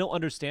feels like they don't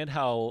understand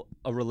how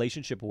a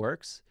relationship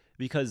works,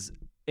 because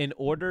in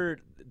order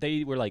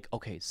they were like,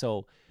 okay,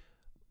 so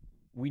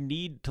we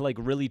need to like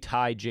really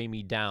tie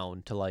Jamie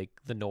down to like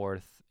the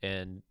north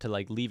and to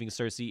like leaving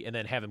Cersei, and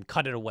then have him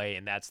cut it away,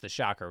 and that's the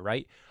shocker,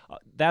 right?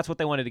 That's what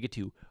they wanted to get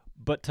to,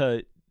 but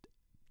to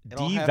It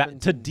all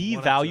happens in one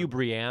devalue episode.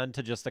 Brienne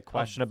to just a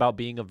question about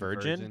being a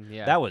virgin,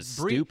 yeah. that was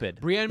Bri- stupid.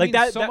 Brienne like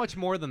means so much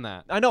more than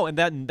that. I know, and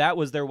that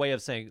was their way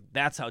of saying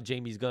that's how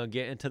Jamie's gonna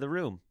get into the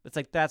room. It's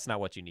like that's not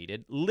what you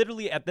needed.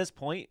 Literally at this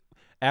point,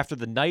 after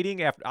the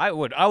knighting, I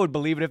would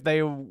believe it if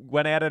they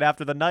went at it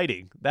after the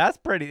knighting. That's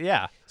pretty,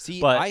 yeah. See,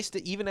 But-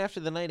 even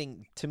after the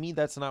knighting, to me,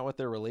 that's not what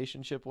their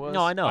relationship was.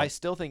 No, I know. I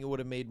still think it would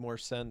have made more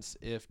sense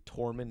if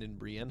Tormund and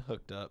Brienne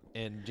hooked up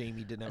and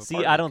Jamie didn't have. A See,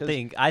 partner, I don't 'cause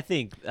think. I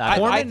think. I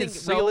Tormund think is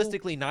so-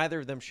 realistically, neither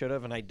of them should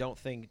have, and I don't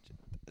think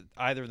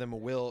either of them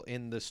will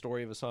in the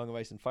story of A Song of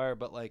Ice and Fire.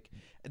 But like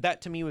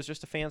that to me was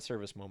just a fan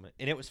service moment,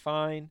 and it was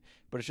fine.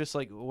 But it's just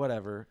like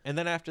whatever. And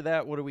then after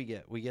that, what do we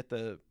get? We get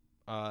the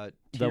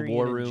Tyrion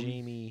war and room.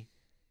 Jamie.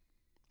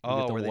 We get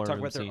Oh, the where they war talk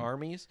room about their scene.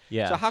 armies.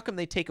 Yeah. So how come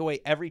they take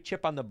away every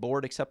chip on the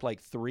board except like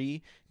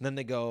 3, and then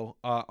they go,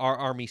 our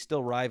army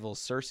still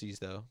rivals Cersei's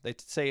though. They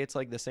say it's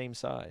like the same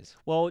size.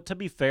 Well, to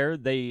be fair,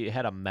 they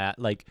had a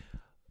like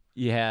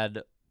you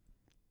had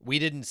We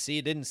didn't see.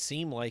 It didn't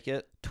seem like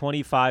it.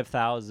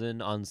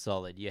 25,000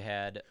 Unsullied. You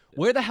had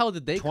Where the hell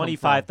did they come from?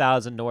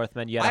 25,000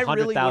 Northmen. You had I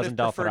really would 100,000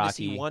 have preferred to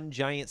see Dothraki. one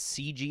giant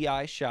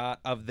CGI shot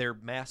of their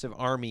massive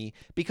army,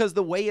 because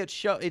the way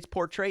it's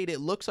portrayed, it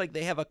looks like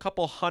they have a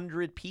couple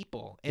hundred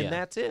people, and Yeah.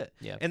 that's it.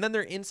 Yeah. And then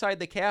they're inside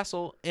the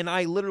castle, and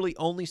I literally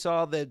only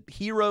saw the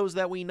heroes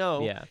that we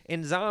know Yeah.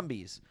 and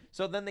zombies.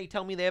 So then they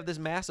tell me they have this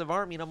massive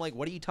army, and I'm like,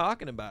 what are you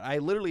talking about? I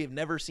literally have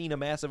never seen a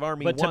massive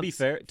army. But to be once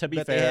fair,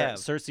 that they have.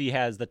 Cersei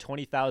has the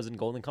 20,000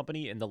 Golden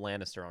Company and the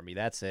Lannister army.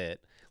 That's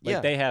it. Like Yeah.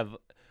 they have,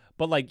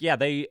 but like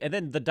and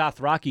then the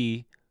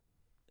Dothraki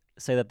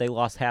say that they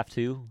lost half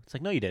too. It's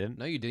like no, you didn't.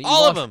 No, you didn't. You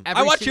all of lost them.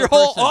 every I watched your single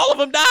whole. person. All of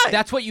them died.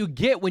 That's what you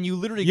get when you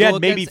literally Yeah, go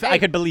maybe against. I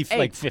could believe hey,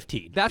 like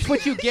 15. That's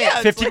what you get. Yeah,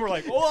 it's 15 like- were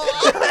like,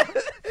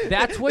 whoa.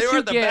 That's what they were you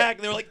at the get. back.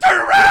 And they were like, turn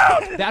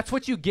around. That's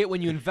what you get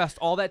when you invest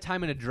all that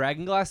time in a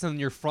dragon glass and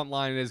your front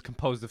line is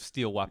composed of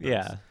steel weapons.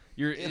 Yeah.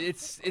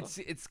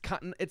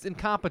 It's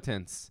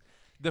incompetence.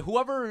 The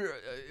whoever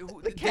Dave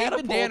and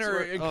catapults Dan are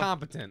were-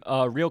 incompetent.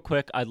 Real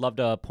quick, I'd love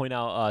to point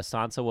out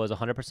Sansa was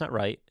 100%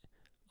 right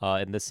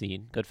in this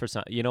scene. Good for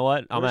Sansa. You know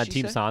what? I'm did on she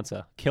Team say?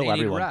 Sansa. Kill They need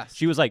everyone. rest.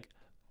 She was like,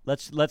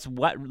 let's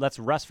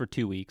rest for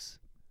 2 weeks.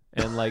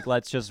 And like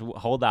let's just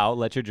hold out,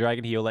 let your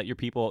dragon heal, let your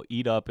people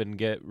eat up and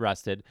get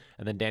rested.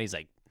 And then Danny's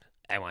like,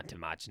 I want to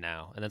march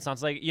now. And then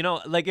Sansa's like,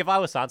 like if I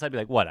was Sansa, I'd be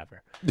like,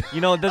 whatever.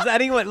 Does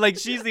anyone like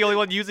she's the only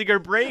one using her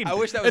brain. I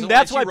wish that was and the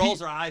that's way why she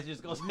rolls her eyes and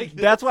just goes like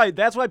this.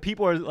 that's why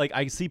people are like,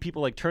 I see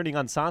people like turning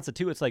on Sansa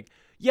too. It's like,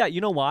 yeah,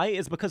 you know why?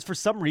 It's because for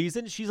some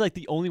reason she's like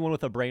the only one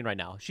with a brain right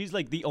now. She's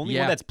like the only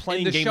one that's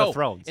playing in the Game show, of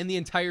Thrones. in the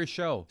entire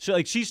show.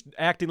 She's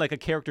acting like a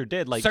character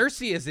did. Like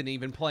Cersei isn't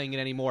even playing it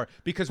anymore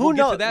because who we'll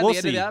get knows? to that We'll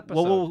at the end see. of the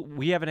episode. Well,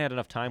 we haven't had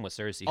enough time with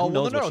Cersei. Who oh,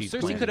 knows no, what she's Cersei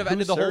planning? could have Who's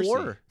ended the whole Cersei?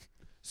 war.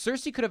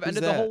 Cersei could have Who's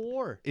ended the that? whole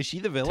war. Is she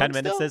the villain? 10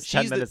 minutes still? this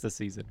 10 She's the- minutes this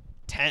season.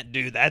 10,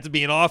 dude, that's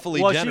being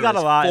awfully Well, generous. she got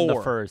a lot in the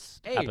 4.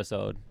 first Hey.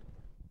 episode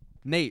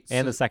Nate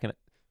and the second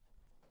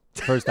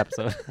first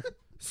episode.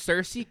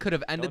 Cersei could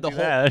have ended Don't the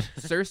do whole. that.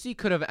 Cersei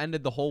could have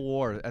ended the whole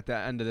war at the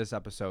end of this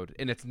episode,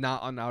 and it's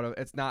not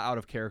out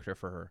of character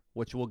for her,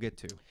 which we'll get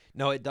to.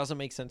 No, it doesn't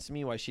make sense to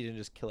me why she didn't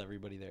just kill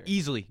everybody there.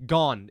 Easily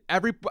gone.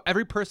 Every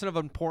person of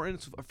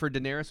importance for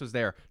Daenerys was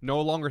there.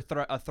 No longer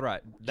a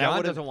threat. That Jon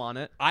would've- doesn't want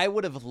it. I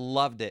would have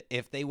loved it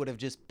if they would have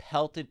just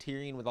pelted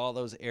Tyrion with all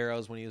those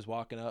arrows when he was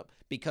walking up,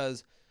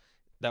 because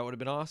that would have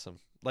been awesome.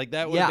 Like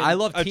that would Yeah, have been I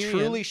love a Tyrion.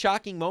 truly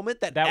shocking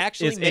moment that That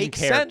actually is in makes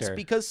sense, character.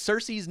 because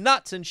Cersei's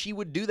nuts and she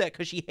would do that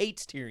because she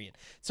hates Tyrion.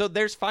 So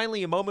there's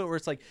finally a moment where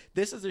it's like,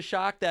 this is a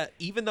shock that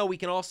even though we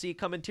can all see it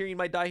coming, Tyrion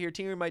might die here,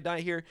 Tyrion might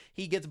die here,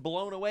 he gets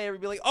blown away.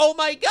 Everybody like, oh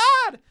my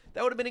God,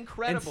 that would have been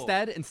incredible.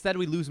 Instead,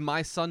 we lose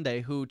my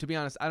Sunday, who, to be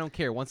honest, I don't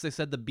care. Once they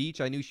said the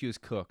beach, I knew she was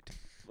cooked.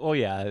 Oh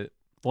yeah.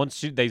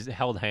 Once they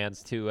held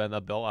hands too on the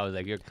bill, I was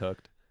like, you're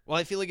cooked. Well,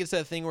 I feel like it's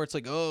that thing where it's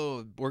like,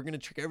 oh, we're going to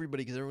trick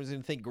everybody because everyone's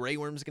going to think Grey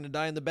Worm's going to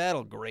die in the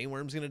battle. Grey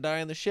Worm's going to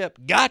die on the ship.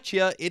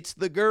 Gotcha. It's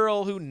the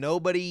girl who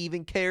nobody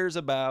even cares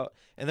about.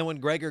 And then when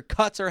Gregor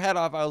cuts her head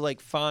off, I was like,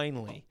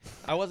 finally.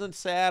 I wasn't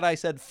sad. I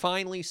said,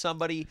 finally,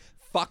 somebody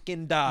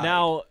fucking died.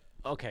 Now,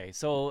 okay,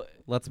 so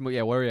Let's move.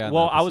 Yeah, where are we at?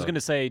 well, I was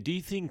gonna say, do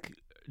you think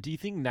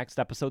next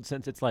episode,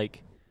 since it's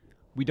like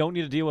We don't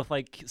need to deal with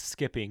like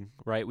skipping,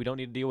 right? We don't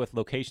need to deal with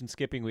location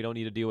skipping. We don't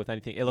need to deal with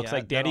anything. It looks Yeah,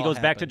 like that Danny all goes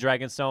back to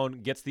happened.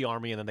 Dragonstone, gets the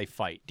army, and then they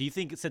fight. Do you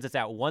think since it's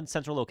at one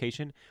central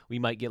location, we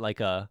might get like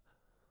a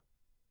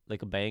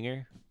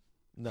banger?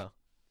 No,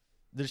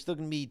 there's still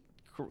gonna be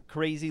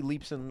crazy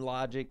leaps in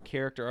logic,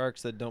 character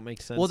arcs that don't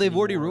make sense. Well, they've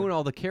already anymore. ruined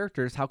all the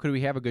characters. How could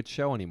we have a good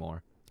show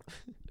anymore?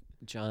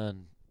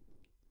 John,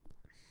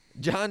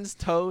 John's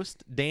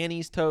toast,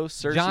 Danny's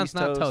toast, Cersei's John's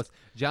not toast.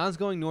 John's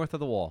going north of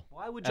the wall.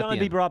 why would At the John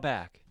be end. brought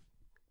back?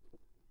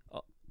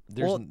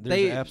 There's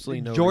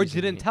absolutely no George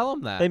reason didn't he- tell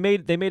him that. They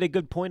made a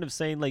good point of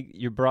saying like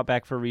you're brought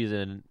back for a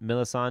reason.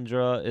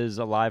 Melisandre is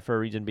alive for a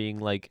reason, being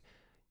like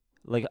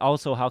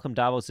also how come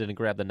Davos didn't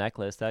grab the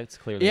necklace? That's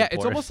clearly Yeah, it's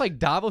important. almost like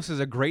Davos is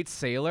a great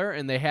sailor,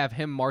 and they have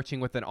him marching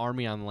with an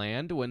army on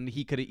land when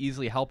he could have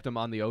easily helped him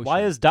on the ocean.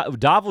 Why is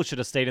Davos should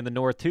have stayed in the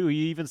north too?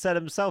 He even said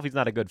himself he's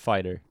not a good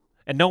fighter.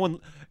 And no one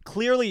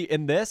clearly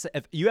in this,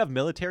 if you have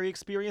military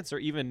experience or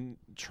even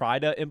try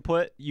to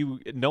input,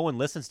 no one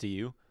listens to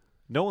you.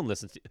 No one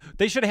listens to you.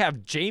 They should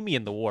have Jamie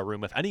in the war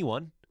room if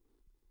anyone.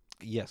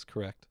 Yes,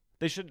 correct.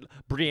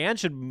 Brienne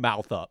should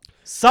mouth up.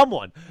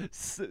 Someone.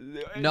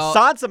 No.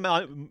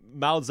 Sansa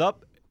mouths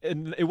up,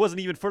 and it wasn't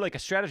even for like a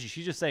strategy.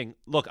 She's just saying,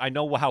 "Look, I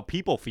know how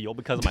people feel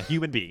because I'm a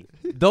human being."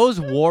 those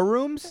war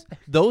rooms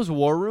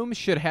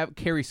should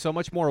carry so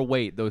much more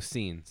weight. Those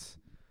scenes,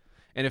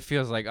 and it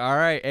feels like, all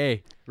right,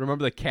 hey,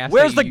 remember the cast?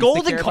 Where's that the you used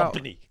to Golden care about?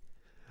 Company?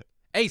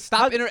 Hey,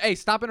 stop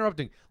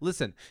interrupting.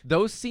 Listen,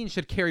 those scenes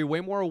should carry way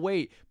more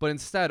weight, but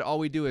instead all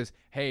we do is,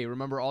 hey,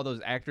 remember all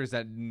those actors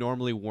that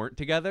normally weren't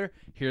together?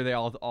 Here they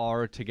all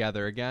are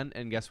together again,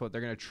 and guess what? They're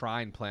going to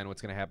try and plan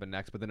what's going to happen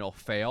next, but then it'll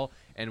fail,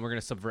 and we're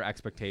going to subvert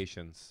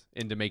expectations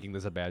into making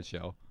this a bad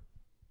show.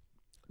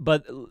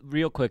 But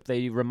real quick,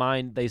 they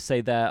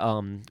say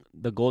that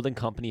the Golden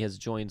Company has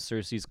joined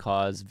Cersei's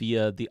cause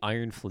via the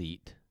Iron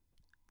Fleet.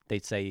 They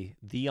say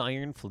the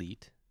Iron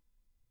Fleet.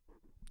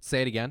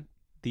 Say it again.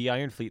 The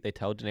Iron Fleet, they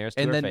tell Daenerys to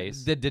And her then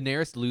face. did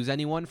Daenerys lose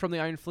anyone from the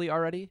Iron Fleet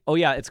already? Oh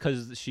yeah, it's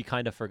because she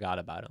kind of forgot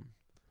about him.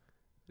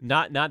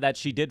 Not that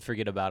she did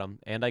forget about him.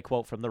 And I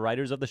quote from the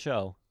writers of the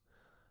show,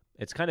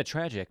 it's kind of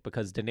tragic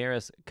because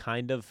Daenerys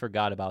kind of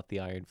forgot about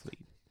the Iron Fleet.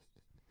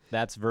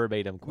 That's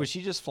verbatim quote. Was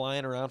she just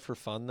flying around for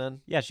fun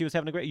then? Yeah, she was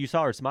having a great. You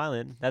saw her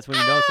smiling. That's when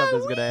you know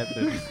something's gonna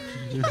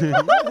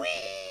happen.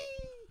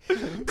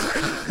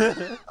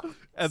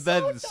 And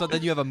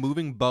then you have a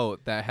moving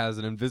boat that has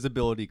an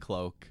invisibility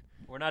cloak.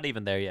 We're not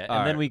even there yet. All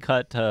And then right. we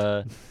cut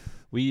to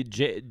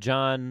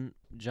John.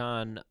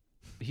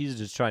 He's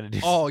just trying to do.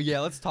 Oh yeah,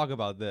 let's talk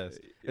about this.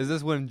 Is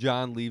this when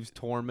John leaves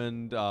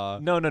Tormund?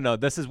 No.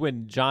 This is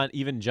when John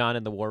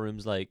in the war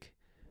room's like,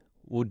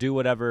 we'll do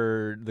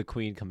whatever the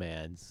queen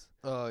commands.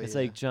 Oh, It's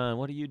like, John,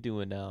 what are you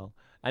doing now?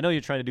 I know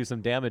you're trying to do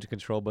some damage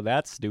control, but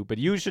that's stupid.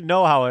 You should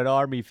know how an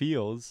army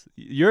feels.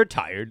 You're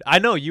tired. I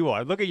know you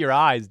are. Look at your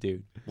eyes,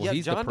 dude. Well,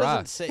 he's John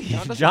depressed. doesn't say. John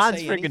doesn't John's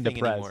say freaking anything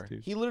depressed, anymore.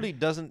 dude. He literally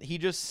doesn't. He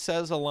just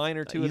says a line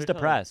or two. He's at a time.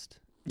 depressed.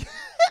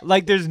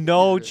 Like, there's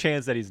no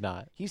chance that he's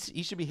not. He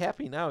should be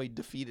happy now.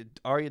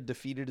 Arya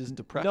defeated his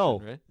depression. No,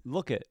 right?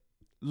 look at.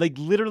 Like,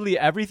 literally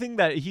everything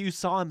that you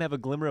saw him have a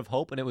glimmer of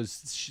hope, and it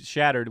was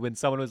shattered when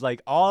someone was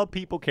like, all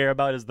people care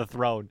about is the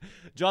throne.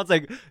 John's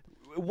like,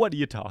 what are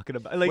you talking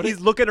about? Like, he's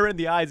looking her in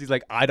the eyes. He's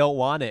like, I don't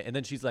want it. And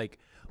then she's like,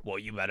 well,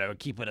 you better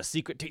keep it a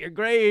secret to your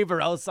grave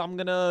or else I'm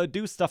going to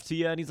do stuff to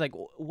you. And he's like,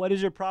 what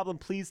is your problem?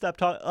 Please stop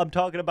talking. I'm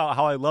talking about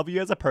how I love you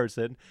as a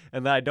person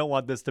and that I don't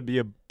want this to be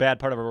a bad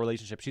part of our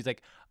relationship. She's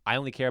like, I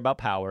only care about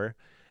power.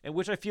 And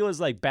which I feel is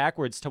like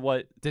backwards to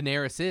what.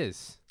 Daenerys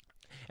is.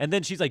 And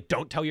then she's like,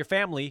 don't tell your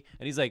family.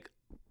 And he's like,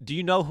 do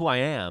you know who I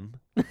am?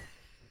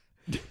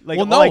 Like,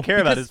 Well, all I care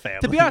about because, is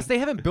family. To be honest, they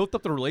haven't built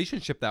up the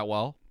relationship that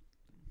well.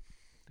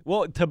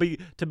 Well, to be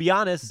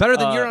honest, Better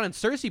than Euron and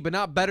Cersei, but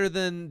not better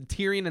than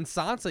Tyrion and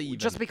Sansa even.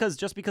 just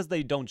because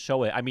they don't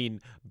show it. I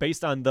mean,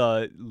 based on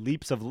the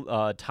leaps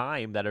of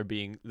time that are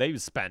being they've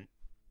spent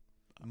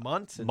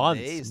Months and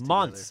days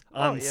months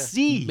together. on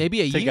sea,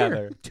 maybe a together.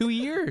 year, 2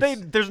 years.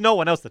 There's no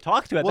one else to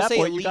talk to at We'll that say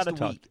point. at You least gotta a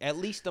talk week, at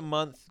least a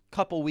month,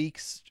 couple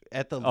weeks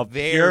at the of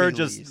very pure least.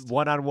 just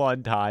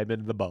one-on-one time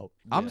in the boat.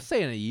 I'm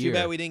saying a Too year.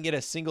 bad we didn't get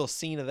a single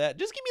scene of that.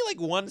 Just give me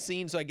like one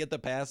scene so I get the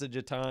passage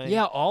of time.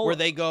 Yeah, all where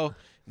they go,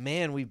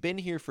 man, we've been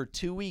here for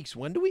 2 weeks.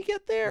 When do we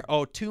get there?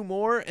 Oh, 2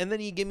 more, and then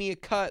you give me a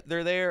cut.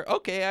 They're there.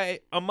 Okay,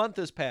 a month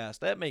has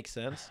passed. That makes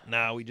sense.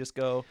 Now we just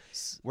go.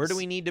 Where do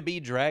we need to be?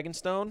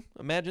 Dragonstone.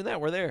 Imagine that.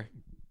 We're there.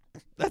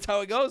 That's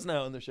how it goes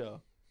now in the show.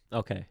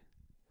 Okay,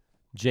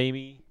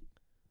 Jamie,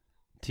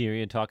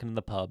 Tyrion talking in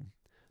the pub.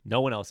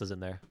 No one else is in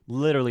there.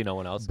 Literally no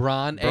one else.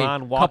 Bronn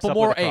walks couple up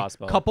more, with a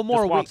crossbow. couple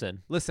more Just walks weeks.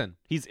 in. Listen,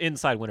 He's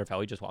inside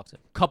Winterfell. He just walks in.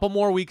 couple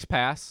more weeks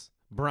pass.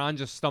 Bronn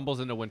just stumbles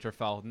into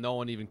Winterfell. No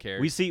one even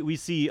cares. We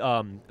see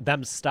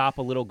them stop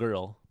a little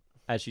girl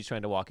as she's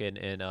trying to walk in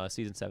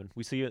season 7.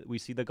 We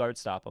see the guards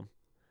stop them.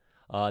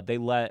 They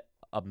let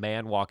a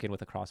man walk in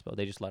with a crossbow.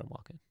 They just let him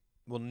walk in.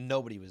 Well,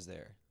 nobody was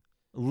there.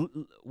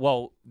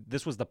 Well,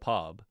 this was the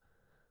pub,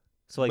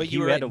 So like but he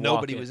you were had right, to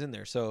nobody walk was in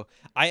there. So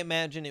I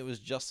imagine it was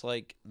just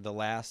like the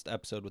last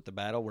episode with the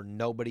battle where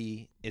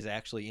nobody is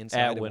actually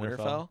inside of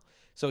Winterfell.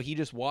 So he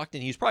just walked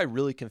in. He was probably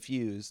really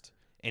confused,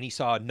 and he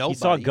saw nobody. He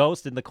saw a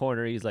ghost in the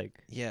corner. He's like,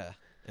 Yeah.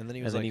 And then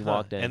he was And then like, he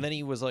walked in. And then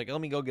he was like, let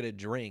me go get a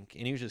drink.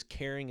 And he was just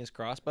carrying his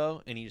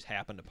crossbow, and he just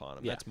happened upon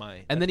him. Yeah. That's my.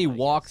 And then that's he my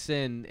walks guess.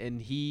 in,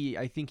 and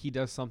I think he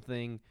does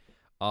something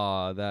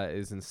that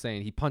is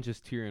insane. He punches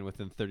Tyrion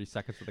within 30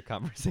 seconds of the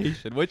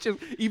conversation, which is,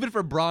 even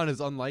for Bronn, is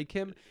unlike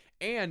him.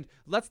 And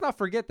let's not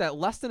forget that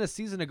less than a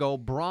season ago,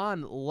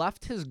 Bronn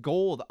left his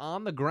gold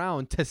on the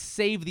ground to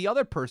save the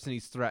other person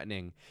he's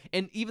threatening.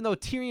 And even though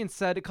Tyrion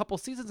said a couple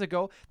seasons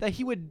ago that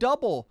he would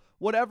double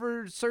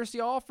whatever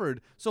Cersei offered,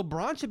 so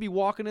Bronn should be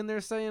walking in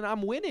there saying,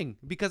 I'm winning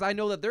because I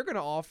know that they're going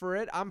to offer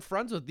it. I'm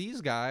friends with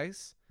these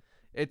guys.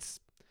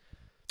 It's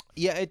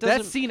Yeah, it doesn't.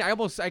 that scene.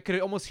 I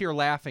could almost hear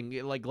laughing,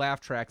 like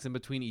laugh tracks in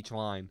between each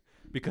line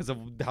because of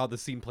how the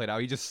scene played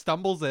out. He just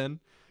stumbles in.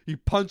 He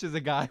punches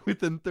a guy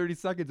within 30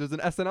 seconds. There's an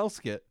SNL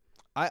skit.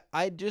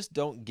 I just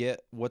don't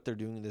get what they're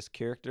doing to this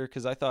character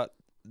because I thought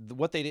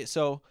what they did.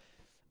 So,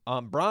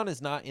 Bronn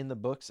is not in the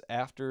books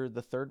after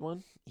the third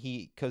one.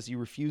 Because he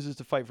refuses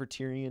to fight for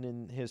Tyrion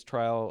in his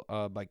trial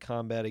by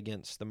combat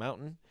against the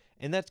Mountain,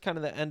 and that's kind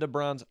of the end of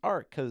Bronn's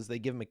arc because they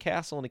give him a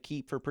castle and a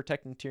keep for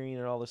protecting Tyrion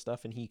and all this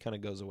stuff, and he kind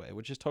of goes away,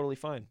 which is totally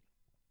fine.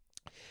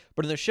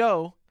 But in the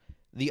show,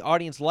 the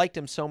audience liked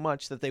him so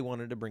much that they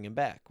wanted to bring him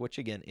back, which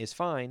again is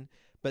fine.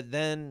 But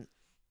then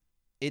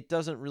it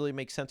doesn't really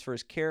make sense for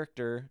his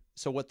character.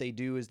 So what they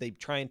do is they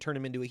try and turn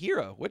him into a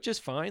hero, which is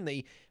fine.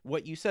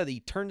 What you said,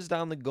 he turns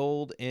down the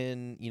gold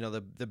in,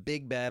 the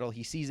big battle.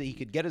 He sees that he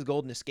could get his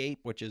gold and escape,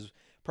 which is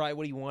probably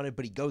what he wanted,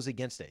 but he goes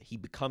against it. He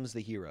becomes the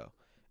hero.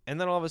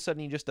 And then all of a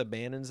sudden he just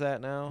abandons that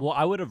now. well,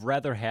 I would have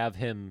rather have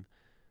him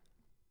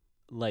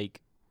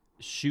like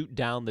shoot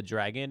down the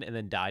dragon and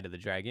then die to the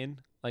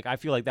dragon. Like, I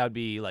feel like that would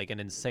be like an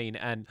insane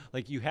end.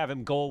 Like, you have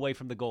him go away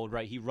from the gold,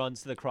 right? He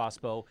runs to the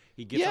crossbow.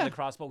 He gets on the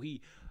crossbow.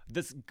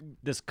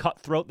 This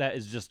cutthroat that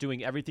is just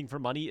doing everything for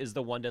money is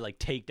the one to like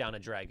take down a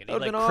dragon. He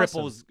like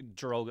cripples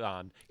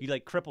Drogon. He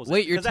like cripples.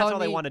 Wait, you're because that's telling all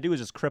they me- want to do is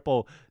just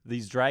cripple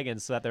these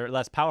dragons so that they're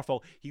less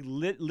powerful. He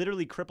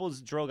literally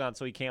cripples Drogon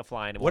so he can't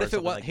fly anymore. What if or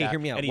it was? something like Hey, that, hear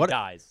me out. And What he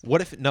dies.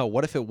 What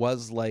if it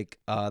was like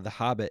the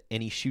Hobbit,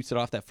 and he shoots it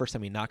off that first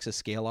time he knocks his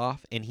scale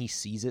off, and he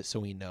sees it,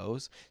 so he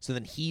knows. So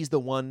then he's the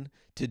one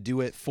to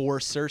do it for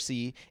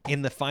Cersei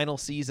in the final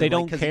season. They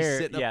don't because care, he's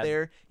sitting yeah. up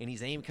there and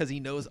he's aiming because he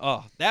knows.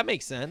 Oh, that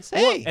makes sense.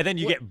 Well, Hey, and then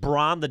you get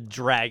Bronn the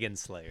Dragon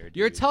Slayer.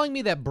 You're dude. telling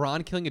me that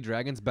Bronn killing a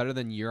dragon's better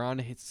than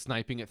Euron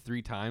sniping it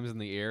 3 times in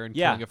the air and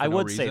Yeah, killing it for I no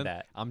would reason? say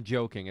that. I'm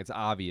joking. It's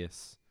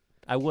obvious.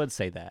 I would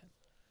say that.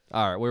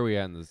 All right, where are we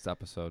at in this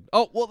episode?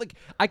 Oh, well, like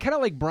I kind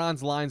of like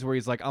Bronn's lines where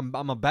he's like, I'm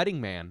a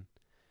betting man.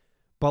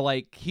 But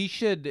like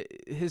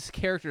his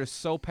character is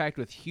so packed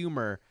with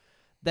humor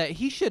that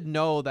he should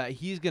know that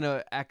he's going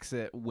to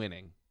exit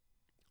winning.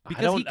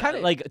 Because he kind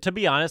of like, to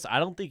be honest, I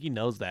don't think he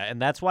knows that,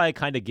 and that's why I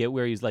kind of get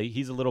where he's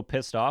a little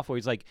pissed off. Where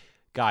he's like,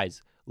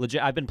 guys,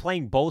 legit, I've been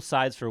playing both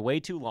sides for way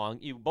too long.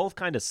 You both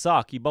kind of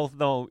suck. You both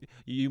know.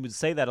 You would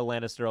say that a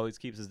Lannister always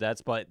keeps his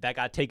debts, but that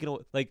got taken away.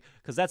 Like,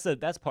 because that's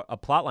a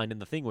plot line in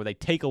the thing where they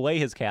take away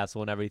his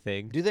castle and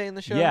everything. do they in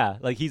the show? Yeah,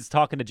 like he's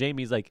talking to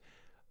Jaime. He's like,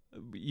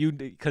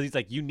 because he's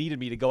like, you needed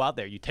me to go out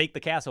there. You take the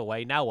castle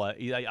away. Now what?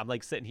 I'm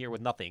like sitting here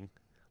with nothing.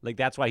 Like,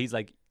 that's why he's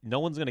like, no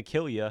one's gonna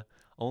kill you.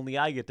 Only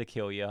I get to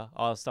kill you.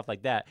 All stuff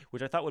like that,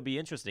 which I thought would be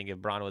interesting if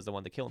Bronn was the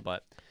one to kill him.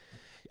 But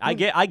I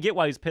get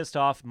why he's pissed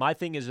off. My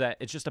thing is that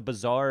it's just a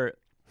bizarre.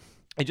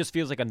 It just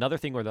feels like another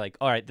thing where they're like,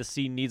 all right, this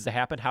scene needs to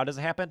happen. How does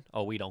it happen?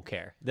 Oh, we don't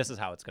care. This is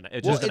how it's gonna.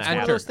 It's Well, just it's gonna one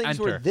of happen. those things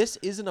where Enter. this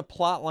isn't a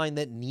plot line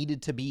that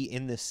needed to be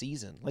in this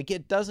season. Like,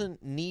 it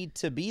doesn't need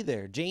to be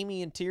there.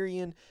 Jaime and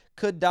Tyrion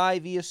could die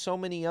via so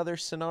many other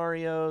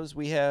scenarios.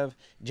 We have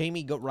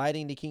Jaime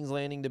riding to King's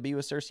Landing to be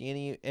with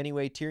Cersei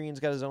anyway. Tyrion's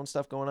got his own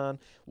stuff going on.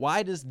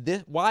 Why does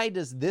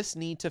this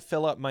need to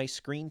fill up my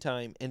screen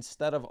time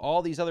instead of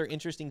all these other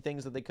interesting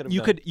things that they could have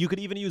done? You could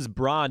even use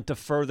Bronn to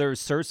further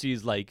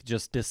Cersei's like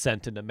just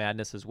descent into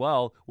madness as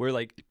well. Where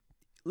like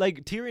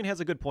Tyrion has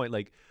a good point.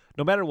 Like,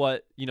 no matter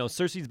what,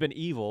 Cersei's been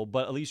evil,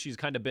 but at least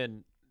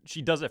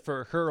she does it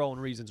for her own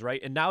reasons, right?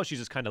 And now she's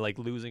just kind of like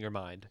losing her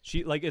mind.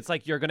 It's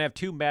like you're gonna have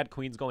 2 mad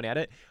queens going at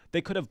it.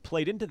 They could have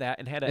played into that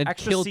and had an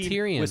extra killed scene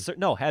Tyrion.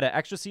 with had an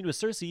extra scene with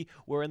Cersei,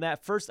 where in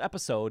that first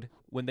episode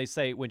when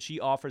she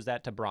offers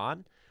that to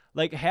Bronn,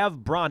 like, have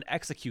Bronn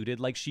executed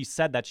like she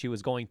said that she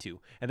was going to,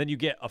 and then you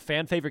get a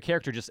fan favorite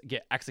character just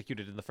get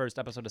executed in the first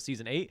episode of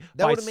season 8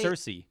 That by would've made-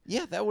 Cersei.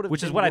 Yeah, that would have.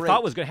 Which is been what I great.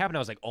 thought was going to happen. I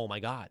was like, oh my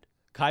God.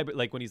 Kyber,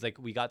 like when he's like,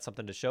 we got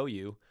something to show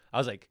you. I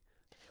was like,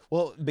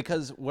 Well,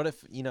 because what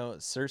if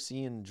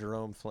Cersei and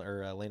Jerome Flynn,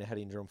 or Lena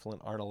Headey and Jerome Flynn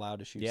aren't allowed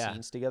to shoot Yeah.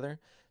 scenes together?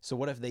 So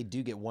what if they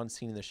do get one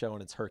scene in the show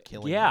and it's her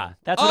killing? yeah, him?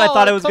 that's what I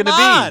thought it was come going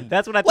to on! be.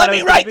 That's what I Let thought it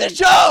me was write gonna the be.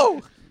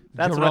 show.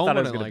 That's Jerome what I thought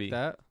it was wouldn't going to like be.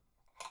 that.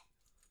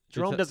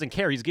 Jerome doesn't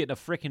care. He's getting a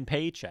freaking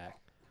paycheck.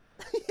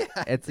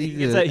 It's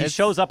easy. He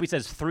shows up. He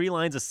says 3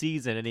 lines a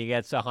season, and he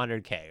gets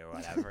 $100K or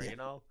whatever.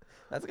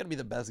 That's gonna be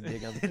the best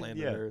gig on the planet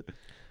Yeah. Earth.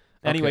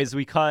 Anyways,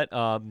 we cut.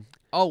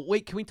 Oh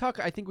wait, can we talk?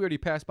 I think we already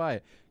passed by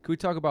it. Can we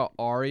talk about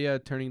Arya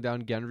turning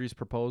down Gendry's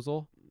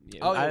proposal?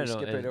 Oh, I yeah, don't we know.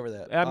 skipped right over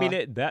that. I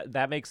mean,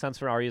 that makes sense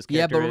for Arya's Yeah,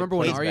 character. but remember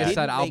when plays Arya back.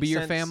 said, Didn't "I'll make be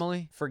your sense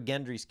family"? For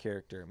Gendry's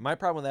character, my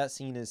problem with that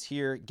scene is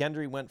here.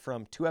 Gendry went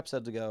from 2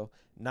 episodes ago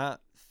not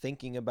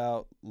thinking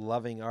about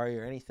loving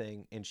Arya or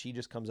anything, and she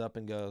just comes up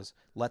and goes,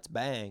 "Let's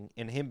bang,"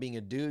 and him being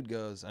a dude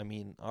goes, "I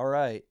mean, all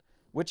right."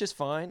 Which is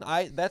fine.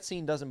 That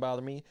scene doesn't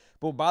bother me.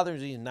 But what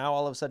bothers me is now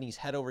all of a sudden he's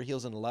head over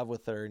heels in love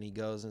with her, and he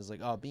goes and is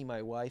like, "Oh, be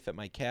my wife at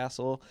my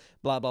castle,"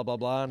 blah blah blah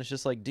blah. And it's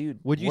just like, dude,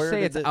 Would you where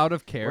say did it's out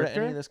of where did any of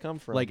character? this come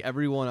from? Like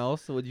everyone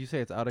else, would you say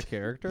it's out of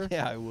character?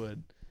 yeah, I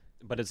would.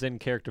 But it's in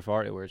character for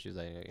Arya where she's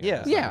like,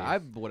 Yeah. Yeah, I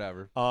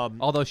whatever. Um,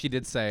 Although she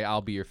did say,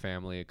 "I'll be your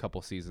family" a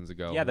couple seasons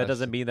ago. yeah, that That's-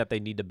 doesn't mean that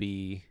they need to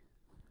be.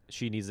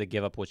 She needs to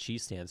give up what she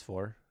stands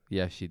for.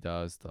 Yeah, she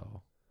does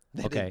though.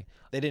 They Okay. didn't,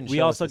 they didn't. We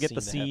show also us get the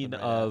that happened scene right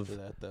of- after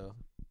that, though.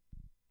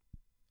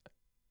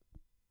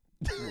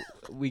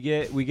 we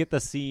get the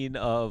scene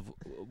of,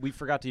 we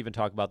forgot to even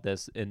talk about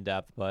this in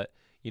depth, but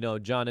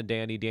John and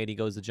Danny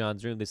goes to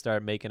John's room, they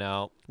start making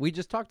out. We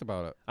just talked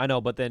about it. I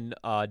know, but then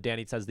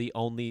Danny says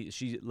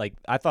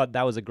I thought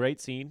that was a great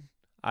scene.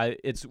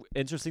 It's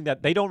interesting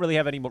that they don't really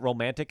have any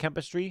romantic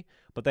chemistry,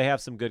 but they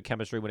have some good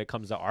chemistry when it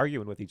comes to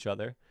arguing with each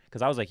other,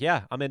 because I was like,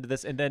 yeah, I'm into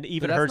this. And then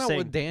even But her that's not saying,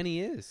 what Danny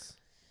is.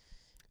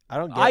 I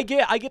don't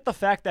get. I get the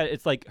fact that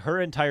it's like her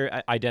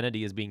entire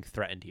identity is being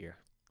threatened here.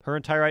 Her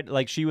entire,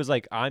 like, she was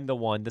like, I'm the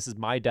one, this is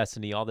my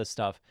destiny, all this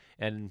stuff.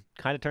 And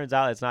kind of turns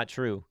out it's not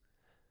true.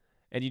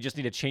 And you just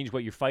need to change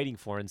what you're fighting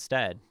for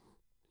instead.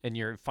 And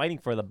you're fighting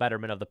for the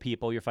betterment of the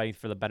people. You're fighting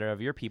for the better of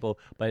your people.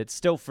 But it's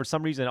still, for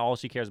some reason, all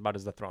she cares about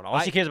is the throne.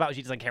 She cares about,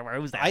 she doesn't care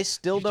who's that. I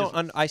still She's don't.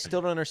 just- I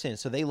still don't understand.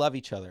 So they love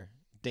each other.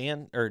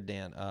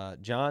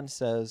 John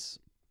says,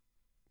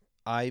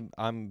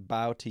 "I'm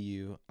bow to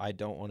you. I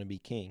don't want to be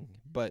king."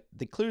 But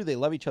clearly they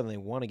love each other and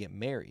they want to get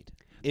married.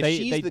 If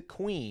she's the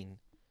queen,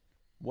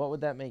 what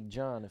would that make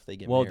John if they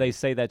get Well, married? they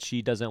say that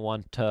she doesn't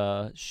want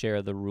to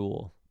share the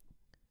rule.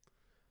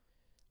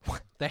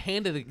 The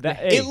hand of the.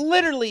 Hey. It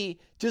literally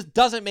just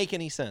doesn't make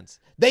any sense.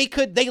 They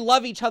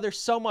love each other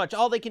so much.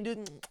 All they can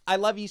do, I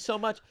love you so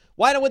much.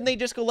 Why wouldn't they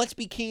just go, let's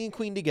be king and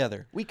queen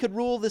together? We could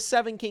rule the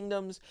 7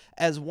 kingdoms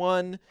as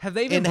one. Have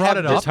they even and brought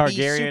have it this up? be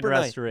Targaryen super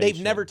nice. restoration.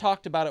 They've never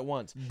talked about it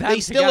once. Them They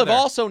still have together.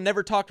 also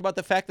never talked about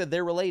the fact that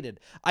they're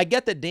related. I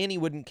get that Dany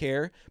wouldn't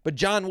care, but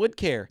John would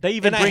care. They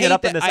even And bring I it hate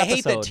up in that- this I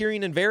hate that episode.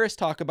 Tyrion and Varys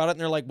talk about it, and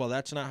they're like, well,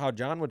 that's not how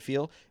John would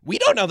feel. We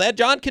don't know that.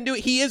 John can do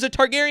it. He is a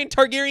Targaryen.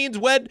 Targaryens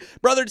wed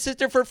brother and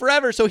sister for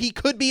forever, so he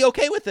could be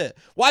okay with it.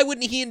 Why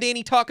wouldn't he and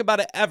Dany talk about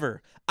it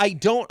ever? I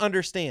don't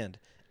understand.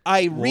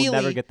 I We'll really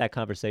never get that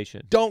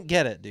conversation. don't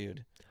get it,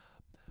 dude.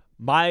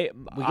 We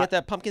We get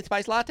that pumpkin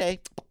spice latte.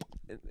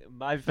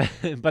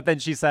 But then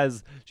she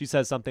says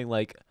something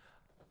like,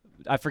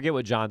 I forget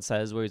what John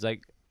says, where he's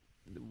like,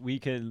 we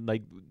can,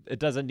 like, it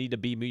doesn't need to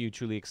be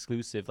mutually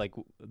exclusive, like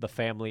the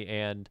family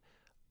and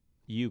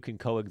you can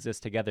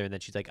coexist together. And then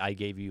she's like, I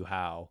gave you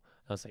how.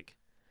 I was like,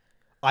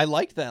 I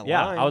liked that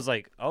yeah. line. I was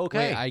like,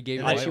 okay. Wait, I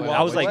gave you And then what? she What- walked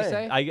I was what'd like, you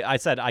say? I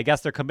said, I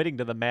guess they're committing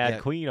to the Mad Yeah.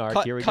 Queen arc.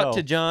 cut, Here we cut go.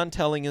 to John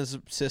telling his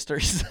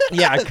sisters.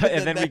 Yeah, the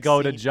and then we next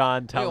go to scene.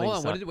 John Wait, telling.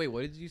 hold on. Son-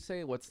 What did you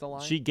say? What's the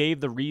line? She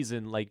gave the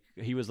reason, like,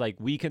 he was like,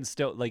 we can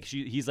still, like,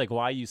 he's like,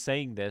 why are you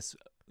saying this?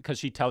 Because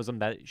she tells him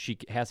that he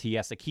has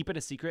to keep it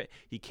a secret.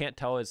 He can't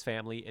tell his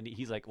family, and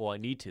he's like, well, I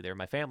need to. They're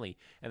my family.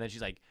 And then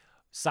she's like,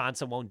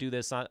 Sansa won't do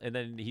this. And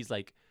then he's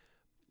like,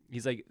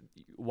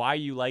 why are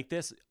you like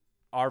this?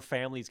 Our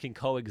families can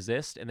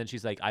coexist. And then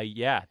she's like,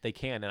 yeah, they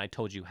can, and I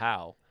told you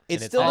how. It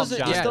And it's still all doesn't.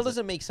 John It still doesn't-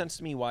 doesn't make sense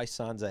to me why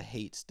Sansa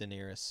hates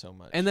Daenerys so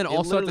much. And then It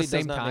also at literally the same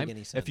does not make time,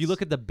 any if you sense.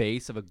 look at the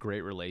base of a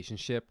great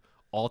relationship,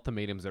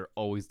 ultimatums are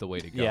always the way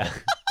to go. Yeah.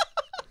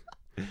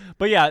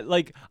 But yeah,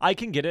 like, I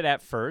can get it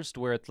at first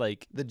where it's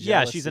like, The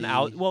yeah, she's an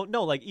out. jealousy. Well,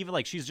 no, like, even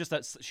like she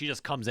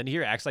just comes in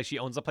here, acts like she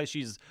owns the place.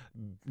 She's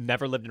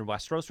never lived in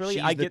Westeros, really.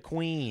 she's I the get,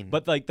 queen.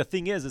 but like the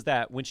thing is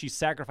that when she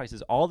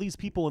sacrifices all these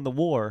people in the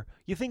war,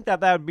 you think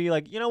that would be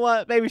like, you know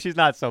what, maybe she's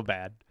not so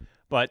bad.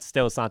 But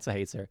still, Sansa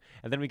hates her.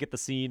 And then we get the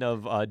scene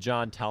of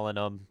John telling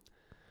him.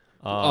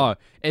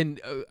 And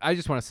I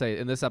just want to say,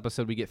 in this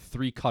episode, we get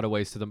 3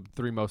 cutaways to the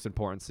 3 most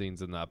important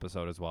scenes in the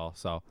episode as well.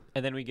 So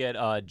And then we get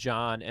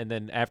John, and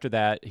then after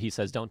that, he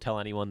says, "Don't tell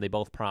anyone." They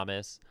both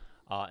promise.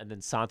 And then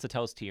Sansa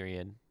tells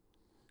Tyrion.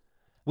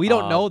 we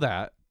don't know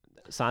that.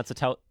 Sansa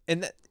tell.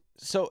 and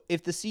so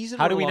if the season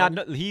How were do we long,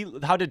 not know?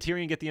 How did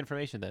Tyrion get the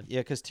information then? Yeah,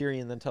 because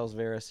Tyrion then tells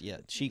Varys. Yeah,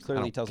 she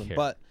clearly don't tells him. care.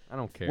 But I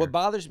don't care. what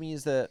bothers me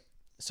is that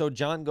so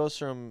John goes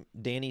from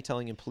Dany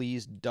telling him,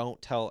 "Please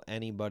don't tell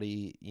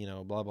anybody,"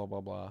 blah blah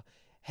blah blah.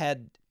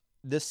 Had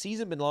this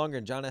season been longer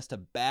and John has to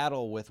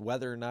battle with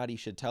whether or not he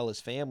should tell his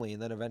family,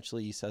 and then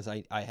eventually he says,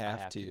 I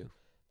have to.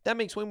 That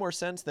makes way more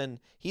sense than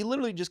he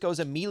literally just goes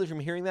immediately from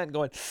hearing that and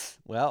going,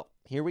 well,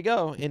 here we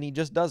go. And he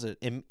just does it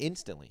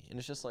instantly. And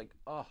it's just like,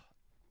 oh,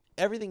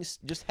 everything's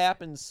just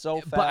happens so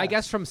fast. But I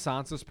guess from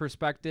Sansa's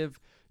perspective,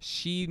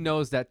 she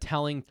knows that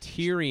telling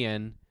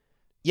Tyrion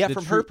Yeah, the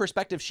from true- her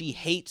perspective, she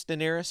hates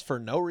Daenerys for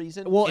no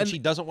reason, Well, and and- she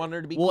doesn't want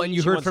her to be well, queen. and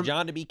you She heard wants from-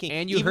 Jon to be king.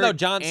 and you Even though heard-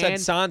 Jon said,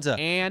 and- Sansa,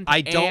 and I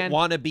don't and-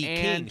 want to be king,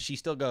 and- she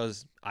still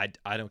goes,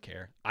 I don't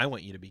care. I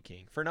want you to be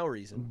king for no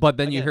reason. But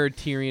then you Again. heard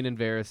Tyrion and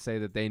Varys say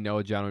that they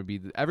know Jon would be.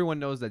 Everyone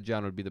knows that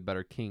Jon would be the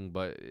better king,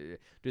 but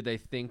do they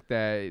think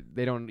that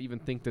they don't even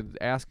think to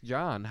ask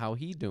Jon how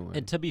he doing?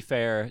 And to be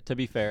fair,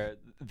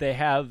 they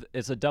have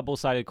it's a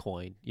double-sided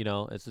coin. You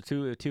know, it's a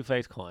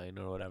two-faced coin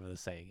or whatever the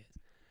saying is.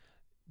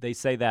 They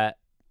say that.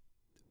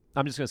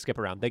 I'm just gonna skip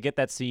around. They get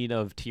that scene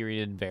of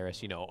Tyrion and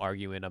Varys, you know,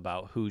 arguing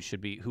about who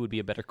would be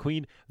a better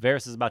queen.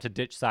 Varys is about to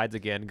ditch sides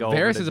again.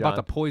 Varys is about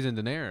to poison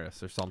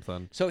Daenerys or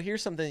something. So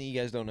here's something that you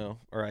guys don't know,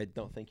 or I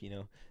don't think you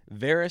know.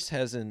 Varys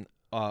has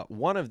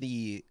one of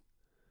the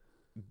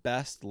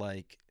best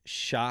like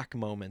shock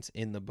moments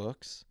in the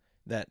books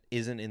that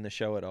isn't in the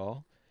show at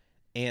all,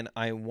 and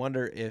I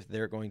wonder if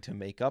they're going to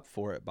make up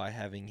for it by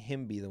having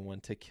him be the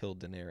one to kill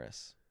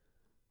Daenerys.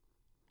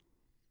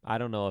 I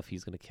don't know if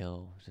he's gonna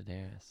kill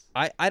Daenerys.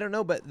 I don't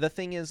know, but the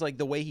thing is, like,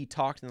 the way he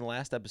talked in the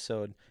last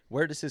episode,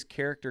 where does his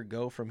character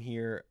go from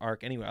here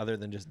arc anyway, other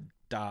than just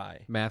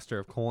die? Master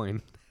of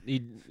coin.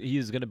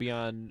 He's gonna be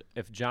on.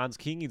 If Jon's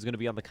king, he's gonna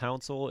be on the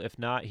council. If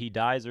not, he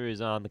dies or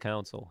he's on the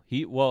council.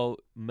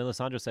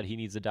 Melisandre said he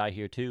needs to die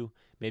here too.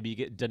 Maybe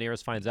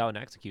Daenerys finds out and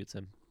executes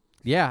him.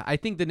 Yeah, I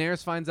think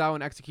Daenerys finds out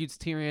and executes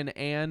Tyrion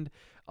and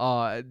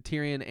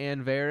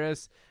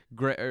Varys.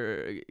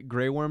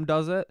 Grey Worm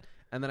does it.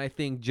 And then I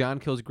think Jon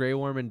kills Grey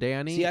Worm and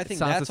Dany. See, I think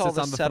Sansa that's all sits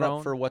the on the setup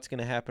throne. for what's going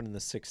to happen in the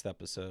 6th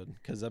episode.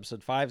 Because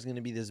episode 5 is going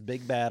to be this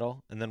big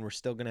battle, and then we're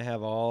still going to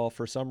have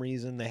for some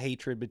reason, the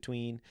hatred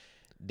between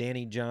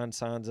Dany, Jon,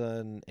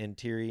 Sansa, and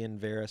Tyrion,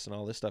 Varys, and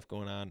all this stuff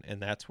going on.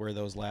 And that's where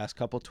those last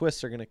couple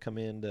twists are going to come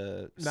in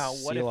to seal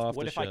off the show.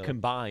 What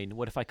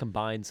if I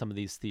combine some of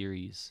these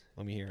theories?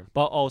 Let me hear 'em.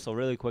 But also,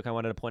 really quick, I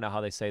wanted to point out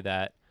how they say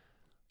that,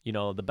 you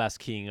know, the best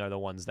king are the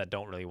ones that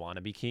don't really want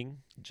to be king.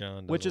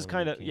 Jon, Which is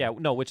kind of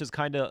which is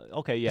kind of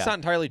okay. Yeah, It's not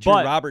entirely true.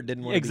 But Robert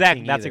didn't want to be exactly.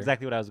 king That's either.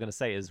 exactly what I was gonna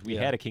say. Is we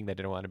Yeah. had a king that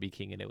didn't want to be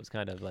king, and it was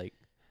kind of like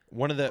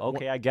One of the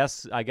okay, I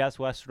guess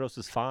Westeros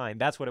is fine.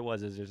 That's what it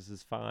was.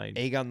 Is fine.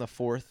 Aegon the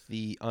Fourth,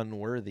 the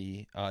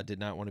unworthy, did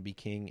not want to be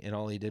king, and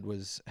all he did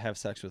was have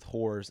sex with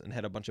whores and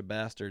had a bunch of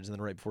bastards. And then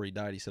right before he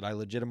died, he said, "I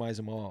legitimize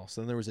them all."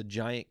 So then there was a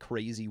giant,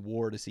 crazy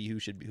war to see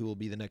who will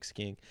be the next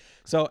king.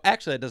 So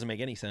actually, that doesn't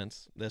make any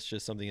sense. That's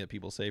just something that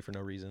people say for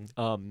no reason.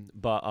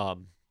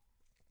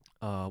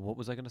 What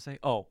was I gonna say?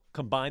 Oh,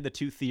 combine the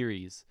two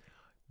theories.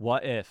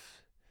 What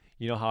if,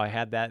 you know how I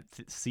had that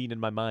scene in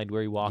my mind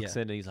where he walks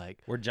in and he's like,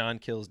 Where Jon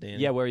kills Dany.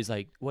 yeah, where he's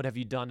like, "What have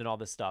you done?" and all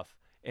this stuff,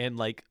 and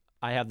like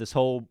I have this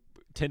whole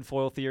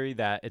tinfoil theory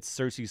that it's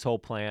Cersei's whole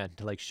plan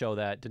to like show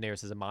that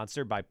Daenerys is a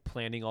monster by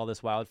planning all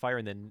this wildfire,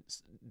 and then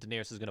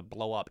Daenerys is gonna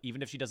blow up,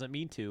 even if she doesn't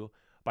mean to,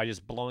 by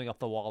just blowing up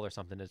the wall or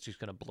something. It's just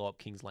gonna blow up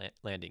King's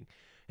Landing,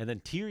 and then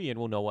Tyrion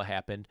will know what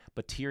happened,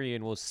 but Tyrion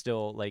will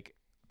still like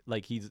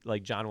he's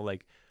like Jon will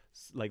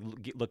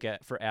look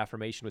at for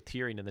affirmation with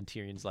Tyrion, and then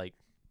Tyrion's like,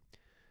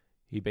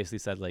 he basically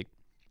said like,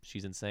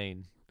 she's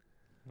insane,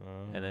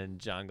 and then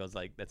Jon goes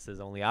like, that's his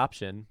only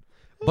option.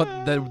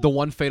 But the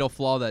one fatal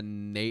flaw that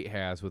Nate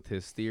has with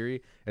his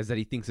theory is that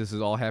he thinks this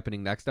is all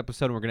happening next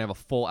episode, and we're gonna have a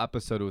full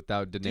episode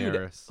without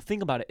Daenerys. Dude,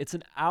 think about it. It's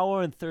an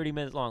hour and 30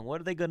 minutes long. What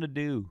are they gonna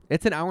do?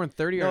 It's an hour and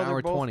 30 or No, an they're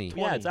hour both 20.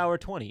 Yeah, it's hour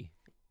 20.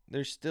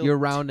 There's still You're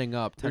rounding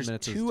up. 10 There's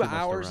minutes is 2 too much to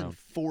hours round. and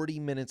 40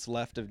 minutes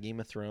left of Game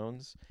of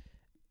Thrones,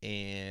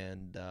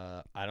 and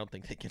I don't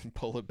think they can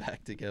pull it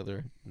back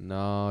together.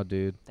 No,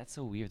 dude. That's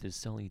so weird.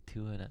 There's only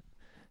two and a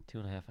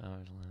half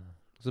hours left.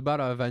 It's about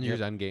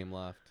Avengers Endgame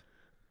left.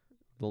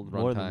 The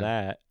More than runtime.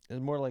 that. It's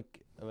more like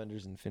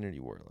Avengers Infinity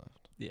War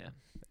left. Yeah.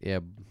 Yeah.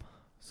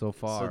 So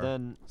far. So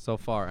then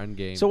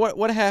Endgame. So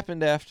what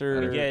happened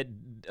after? we get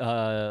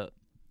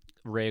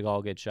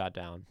Rhaegal gets shot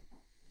down.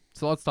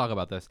 So let's talk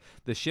about this.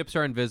 The ships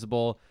are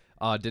invisible.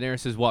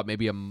 Daenerys is what?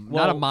 Maybe not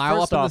a Well, mile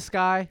up first in the off-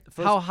 sky?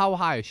 first- How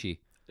high is she?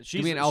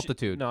 Give me an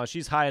altitude. No,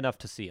 she's high enough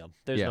to see him.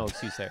 There's Yeah. no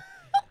excuse there.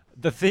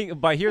 The thing,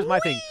 but here's my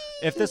thing.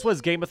 If this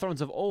was Game of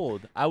Thrones of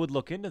old, I would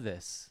look into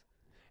this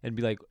and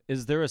be like,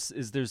 is there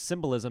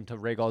symbolism to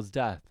Rhaegal's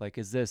death? Like,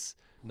 is this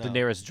No,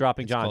 Daenerys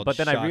dropping it's Jon? called But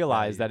then I shock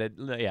realized value.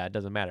 that it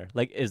doesn't matter.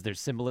 Like, is there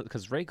symbolism?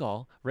 Because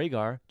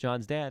Rhaegar,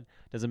 Jon's dad,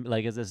 doesn't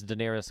like. Is this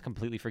Daenerys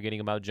completely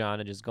forgetting about Jon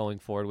and just going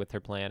forward with her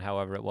plan,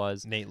 however it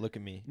was? Nate, look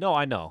at me. No,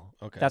 I know.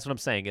 Okay. That's what I'm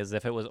saying. Is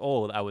if it was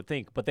old, I would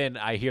think. But then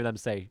I hear them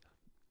say,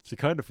 she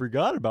kind of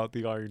forgot about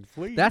the Iron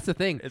Fleet. That's the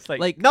thing. It's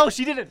like no,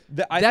 she didn't.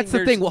 That's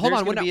the thing. Well, hold on,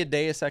 There's we're going to be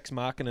a Deus Ex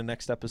Machina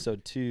next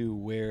episode too,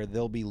 where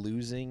they'll be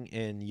losing,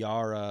 and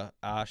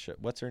Asha,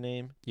 what's her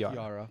name?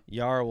 Yara.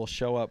 Yara will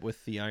show up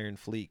with the Iron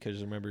Fleet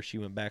because remember she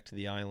went back to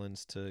the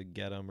islands to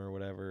get them or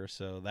whatever.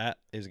 So that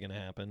is going to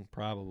happen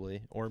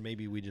probably, or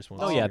maybe we just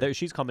won't. Oh see yeah, her.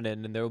 she's coming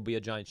in, and there will be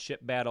a giant ship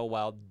battle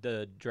while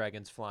the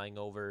dragons flying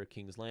over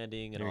King's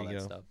Landing and There all you that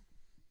go. stuff.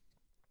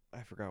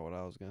 I forgot what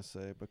I was gonna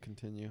say, but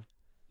continue.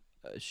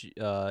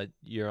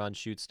 Euron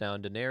shoots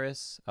down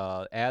Daenerys.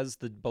 As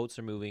the boats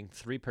are moving,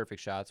 3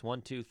 perfect shots.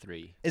 1, 2,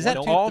 3. Is that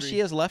Don't- all 3. she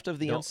has left of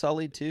the Don't-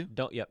 Unsullied too?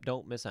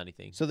 Don't miss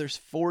anything. So there's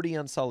 40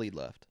 Unsullied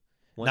left.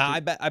 1, Nah,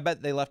 2 I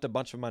bet they left a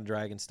bunch of them on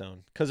Dragonstone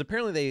because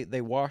apparently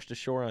they washed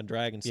ashore on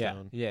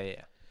Dragonstone. Yeah.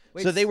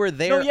 So they were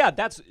there. No, yeah,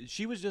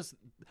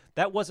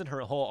 that wasn't her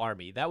whole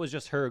army. That was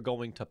just her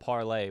going to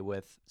parlay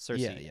with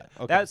Cersei. Yeah.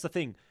 Okay. That's the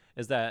thing,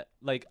 is that,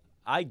 like,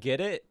 I get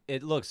it.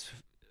 It looks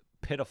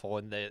pitiful,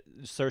 and that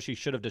Cersei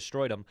should have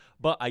destroyed him.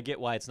 But I get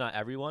why it's not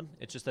everyone.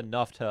 It's just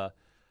enough to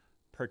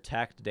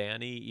protect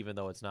Dany, even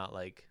though it's not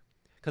like,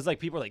 because like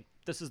people are like,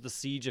 this is the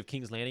siege of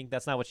King's Landing.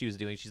 That's not what she was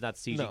doing. She's not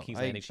sieging No, King's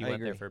I- Landing. She I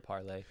went there agree. for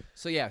parlay.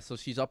 So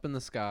she's up in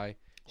the sky.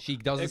 She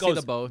doesn't It see goes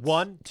the boats.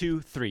 1, 2,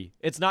 3.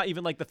 It's not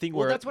even like the thing Well,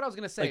 where that's what I was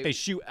gonna say. like they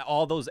shoot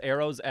all those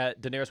arrows at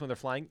Daenerys when they're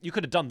flying. You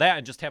could have done that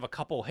and just have a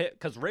couple hit,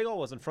 because Rhaegal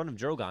was in front of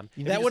Drogon. If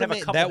you That just would have a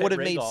have couple hit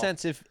made Rhaegal-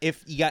 sense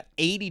if you got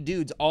 80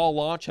 dudes all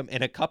launch them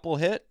and a couple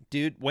hit,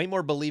 dude. Way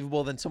more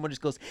believable than someone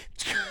just goes,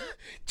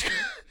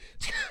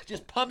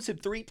 just pumps him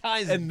 3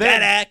 times And dead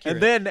then, accurate.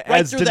 and then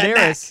right as through the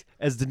neck.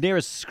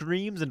 Daenerys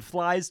screams and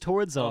flies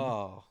towards them,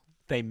 Oh,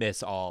 they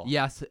miss all.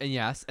 Yes,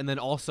 and then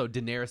also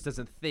Daenerys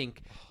doesn't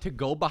think to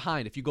go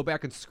behind. If you go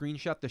back and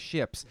screenshot the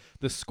ships,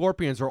 the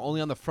Scorpions are only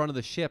on the front of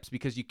the ships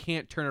because you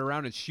can't turn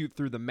around and shoot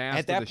through the mast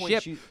At that of the point,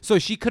 ship. she- So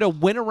she could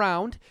have went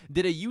around,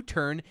 did a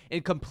U-turn,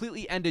 and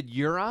completely ended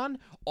Euron,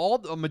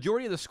 a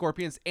majority of the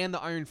Scorpions, and the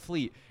Iron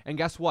Fleet. And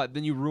guess what?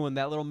 Then you ruin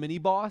that little mini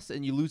boss,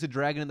 and you lose a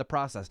dragon in the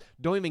process.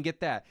 Don't even get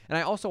that. And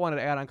I also wanted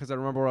to add on, because I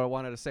remember what I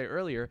wanted to say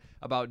earlier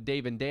about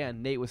Dave and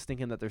Dan. Nate was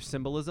thinking that there's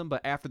symbolism,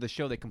 but after the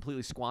show, they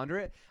completely squander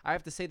it. I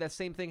have to say that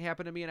same thing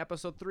happened to me in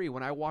episode 3.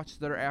 When I watched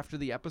there after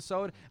the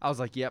episode, I was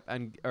like, yep,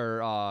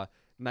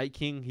 Night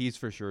King, he's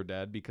for sure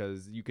dead,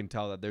 because you can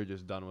tell that they're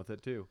just done with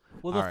it too.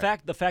 Well, All the right.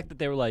 fact that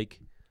they were like,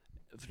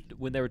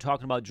 when they were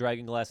talking about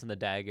Dragonglass and the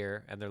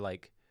dagger, and they're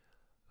like,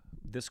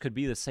 this could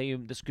be the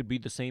same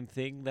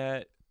thing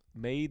that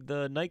made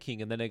the Night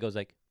King, and then it goes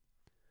like,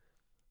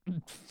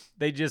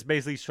 they just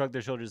basically shrugged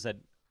their shoulders and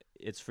said,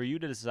 it's for you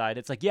to decide.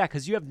 It's like, yeah,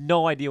 because you have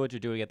no idea what you're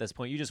doing at this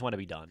point. You just want to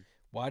be done.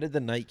 why did the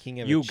Night King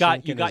have You a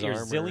got chink in your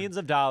his armor? zillions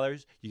of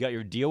dollars. You got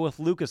your deal with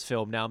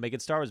Lucasfilm now making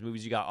Star Wars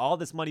movies. You got all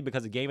this money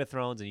because of Game of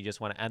Thrones, and you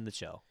just want to end the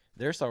show.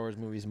 Their Star Wars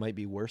movies might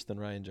be worse than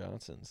Ryan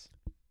Johnson's.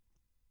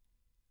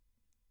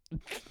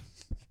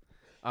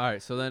 All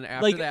right, so then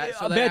after that,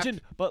 so then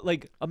imagine, but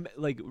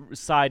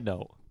side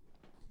note,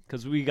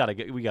 because we gotta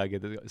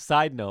get this.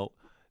 Side note,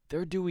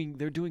 they're doing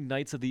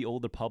Knights of the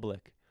Old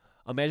Republic.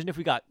 Imagine if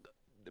we got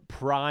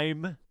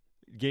prime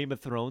Game of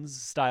Thrones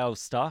style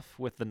stuff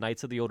with the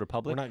Knights of the Old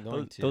Republic. We're not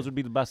going those, to. those would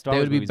be the best Star they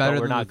Wars would be movies, but better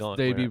we're than not going.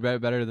 they'd be we're-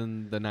 better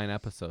than the 9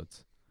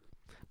 episodes.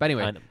 But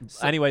anyway, I know.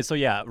 Anyway, so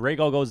yeah,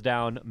 Rhaegal goes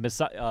down.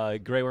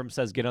 Grey Worm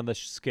says, "Get on the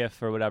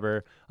skiff" or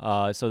whatever.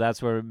 So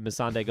that's where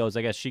Missandei goes.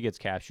 I guess she gets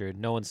captured.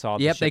 No one saw.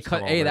 yep, the they ships cut.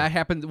 come Hey, over. that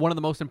happened. One of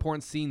the most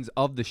important scenes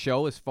of the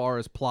show, as far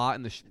as plot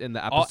in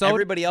the episode.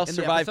 Everybody else in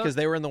the survived episode- because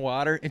they were in the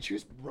water, and she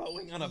was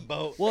rowing on a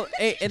boat. Well,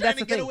 hey, and that's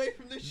the get thing. away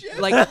from the ship.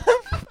 Like,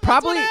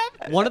 probably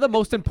one of the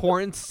most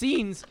important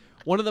scenes.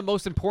 One of the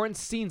most important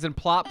scenes and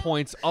plot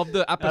points of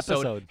the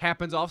episode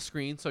happens off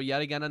screen. So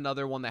yet again,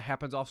 another one that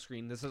happens off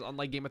screen. This is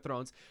unlike Game of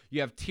Thrones.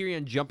 You have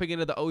Tyrion jumping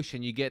into the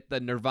ocean. You get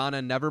the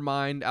Nirvana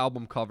Nevermind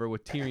album cover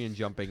with Tyrion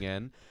jumping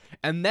in.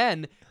 And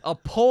then a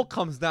pole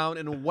comes down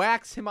and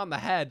whacks him on the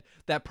head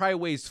that probably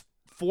weighs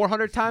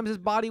 400 times his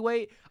body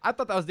weight. I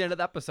thought that was the end of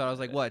the episode. I was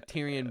like, what,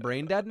 Tyrion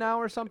brain dead now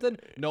or something?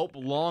 Nope,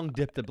 long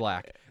dip to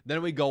black.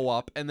 Then we go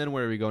up, and then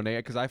where do we go, Nate?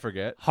 Because I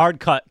forget.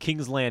 Hard cut.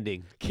 King's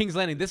Landing. King's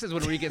Landing. This is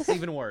when it gets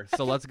even worse.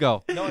 So let's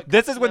go.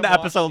 This is when the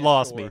episode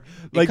lost me.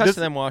 Like cuts this.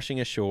 to them washing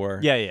ashore.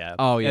 Yeah.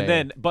 Oh, yeah, And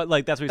then, but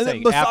like that's what he's And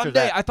saying. then After Missandei,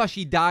 that, I thought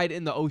she died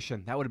in the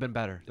ocean. That would have been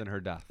better than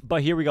her death.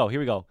 but here we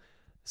go.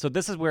 So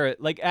this is where,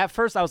 like, at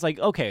first I was like,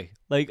 okay,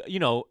 like, you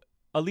know,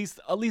 at least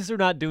they're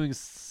not doing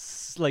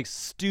like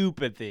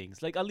stupid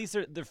things. Like, at least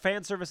they're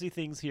fan servicey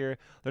things here.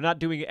 They're not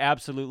doing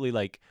absolutely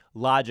like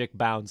logic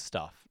bound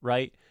stuff,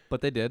 right? But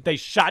they did. They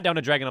shot down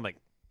a dragon. I'm like,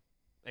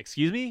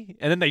 excuse me?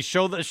 And then they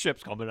show the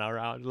ships coming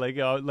around. Like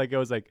I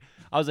was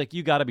like,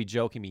 you gotta be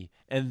joking me.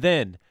 And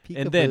then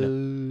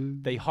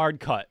they hard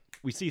cut.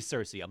 We see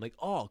Cersei. I'm like,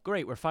 oh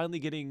great, we're finally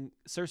getting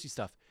Cersei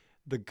stuff.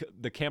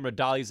 The camera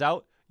dollies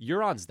out.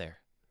 Euron's there.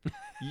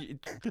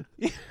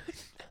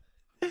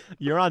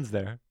 Euron's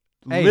there.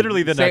 Hey,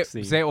 Literally the say next it,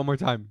 scene. Say it one more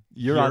time.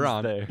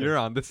 Euron's there.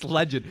 Euron, this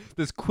legend,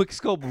 this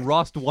quickscope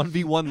Rust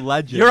 1v1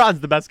 legend. Euron's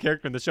the best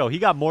character in the show. He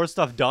got more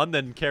stuff done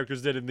than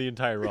characters did in the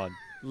entire run.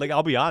 Like,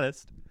 I'll be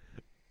honest.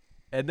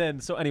 And then,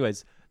 so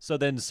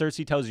then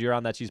Cersei tells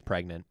Euron that she's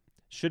pregnant.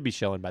 Should be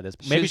shown by this.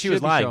 Maybe she was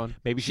should be lying. shown.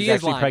 Maybe She she's is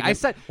actually lying. pregnant. I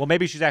said- well,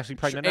 maybe she's actually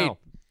pregnant Hey, now.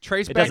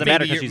 Trace It back. doesn't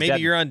matter 'cause maybe she's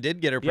dead. Euron did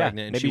get her Yeah,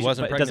 pregnant and maybe she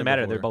wasn't but pregnant. It doesn't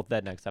matter. before. They're both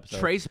dead next episode.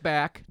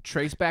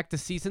 Trace back to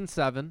season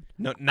 7.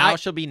 No, now I-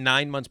 she'll be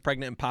 9 months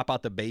pregnant and pop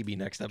out the baby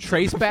next episode.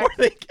 Trace before back-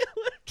 they kill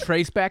her.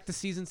 Trace back to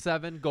season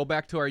 7. Go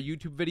back to our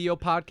YouTube video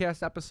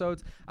podcast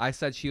episodes. I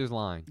said she was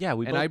lying. Yeah,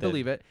 we and both I did.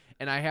 believe it.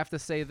 And I have to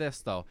say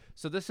this though.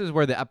 So this is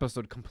where the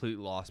episode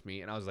completely lost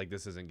me, and I was like,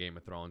 this isn't Game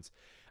of Thrones.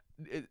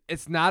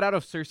 It's not out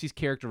of Cersei's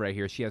character right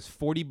here. She has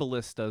 40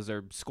 ballistas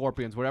or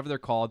scorpions, whatever they're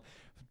called.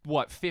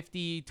 What,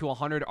 50 to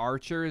 100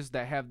 archers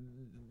that have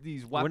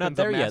these We're not weapons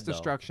there of mass yet, though.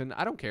 destruction.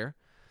 I don't care.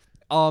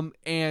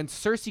 And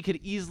Cersei could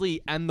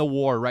easily end the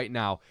war right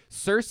now.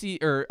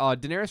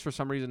 Daenerys, for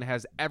some reason,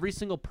 has every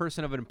single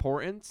person of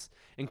importance,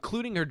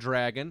 including her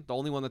dragon, the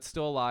only one that's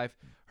still alive,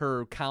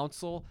 her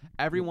council.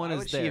 Everyone Why is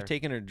would there. she have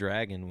taken her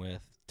dragon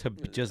with to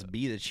just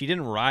be that? She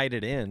didn't ride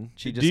it in.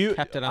 She Do just you-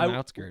 kept it on the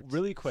outskirts.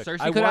 Really quick, Cersei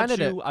I could want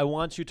ended you. I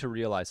want you to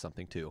realize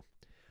something too,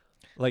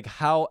 like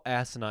how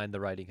asinine the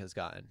writing has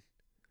gotten.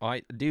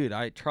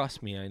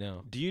 Trust me, I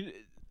know. Do you?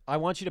 I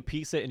want you to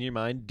piece it in your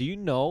mind. Do you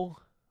know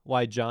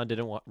why Jon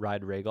didn't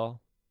ride Rhaegal?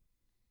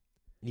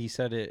 He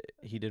said it.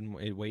 He didn't.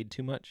 It weighed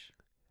too much.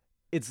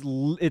 It's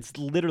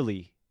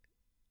literally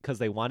because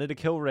they wanted to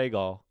kill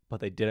Rhaegal, but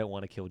they didn't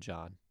want to kill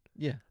Jon.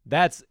 Yeah.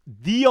 That's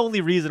the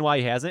only reason why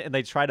he hasn't, and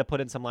they try to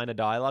put in some line of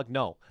dialogue.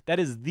 No, that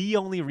is the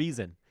only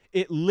reason.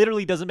 It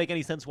literally doesn't make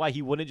any sense why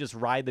he wouldn't just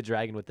ride the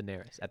dragon with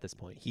Daenerys at this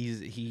point.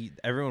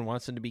 Everyone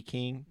wants him to be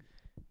king.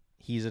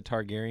 He's a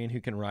Targaryen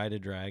who can ride a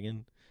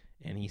dragon,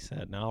 and he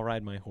said, "Now I'll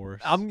ride my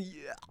horse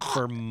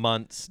for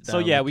months." So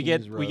down yeah, the we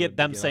get King's we Road get to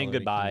them get saying all the way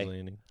to goodbye. King's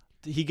Landing.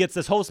 He gets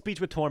this whole speech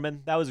with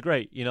Tormund. That was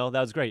great. That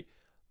was great.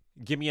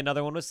 Give me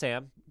another one with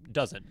Sam.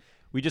 Doesn't.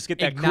 We just get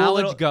that cool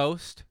Acknowledge little,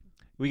 Ghost.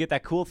 we get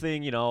that cool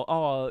thing, it's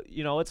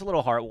a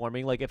little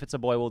heartwarming. Like if it's a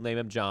boy, we'll name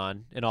him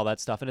John and all that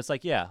stuff. And it's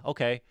like, yeah,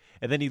 okay.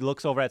 And then he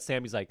looks over at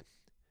Sam. He's like,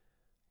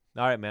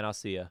 all right, man, I'll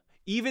see ya.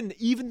 Even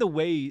the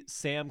way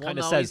Sam Well, kind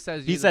of no, he says,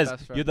 says, "You're the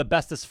best friend." you're the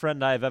bestest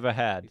friend I've ever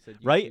had, He said,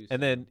 "You right? too,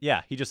 And Sam."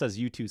 then he just says,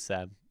 you too,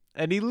 Sam,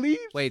 and he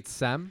leaves. Wait,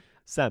 Sam?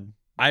 Sam.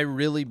 I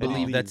really he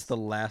believe that's leaves. the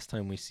last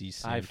time we see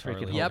Sam. I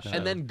freaking Tarly. hope Yep, so.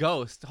 and then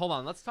Ghost. Hold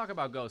on, let's talk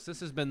about Ghost. This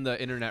has been the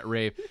internet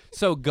rave.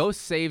 So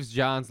Ghost saves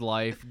John's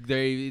life.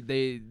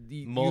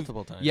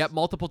 Multiple times. Yep,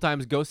 multiple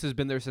times. Ghost has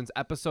been there since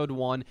episode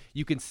 1.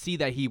 You can see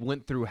that he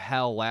went through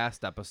hell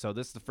last episode.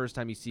 This is the first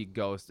time you see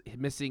Ghost.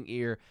 Missing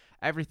ear,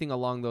 everything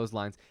along those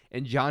lines.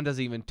 And John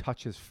doesn't even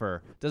touch his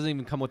fur. Doesn't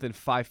even come within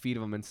 5 feet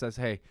of him and says,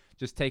 hey,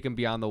 just take him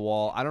beyond the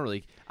wall.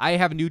 I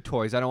have new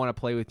toys. I don't want to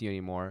play with you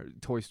anymore.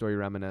 Toy Story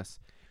reminisce.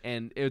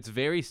 And it's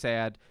very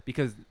sad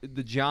because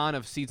the John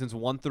of seasons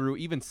 1 through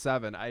even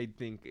 7, I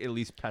think at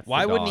least pets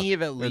Why the wouldn't dog. he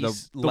have at Or the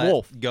least the let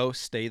wolf?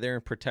 Ghost stay there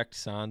and protect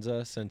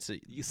Sansa since the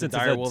Since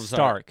dire it's a wolves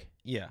Stark.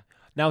 Yeah.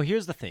 Now,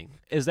 here's the thing,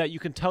 is that you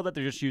can tell that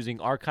they're just using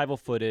archival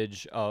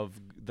footage of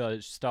the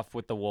stuff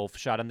with the wolf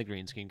shot on the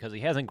green screen because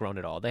he hasn't grown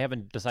at all. They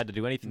haven't decided to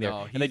do anything there.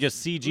 No, And they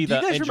just CG Do you the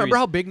guys injuries. remember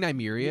how big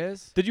Nymeria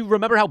is? Did you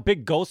remember how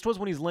big Ghost was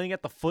when he's laying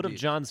at the foot of Dude,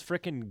 John's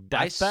freaking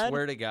I deathbed?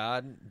 swear to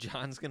God,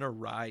 John's gonna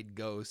ride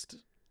Ghost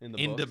In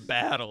into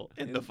battle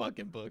in the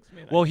fucking books,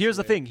 man. Well, I here's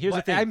the swear. thing. Here's the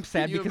But thing. I'm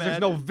sad Can you because there's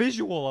no imagine?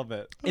 visual of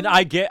it. And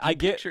I get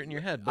Picture it in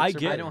your head. I Books are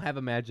get- I better. don't have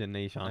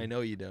imagination. I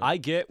know you don't. I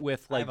get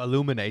with I like have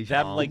illumination.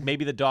 them, like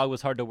maybe the dog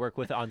was hard to work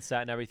with on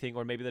set and everything,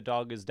 or maybe the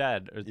dog is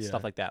dead or Yeah.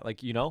 stuff like that.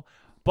 Like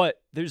But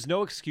there's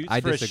no excuse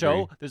I for a show.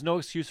 disagree. There's no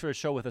excuse for a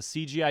show with a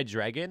CGI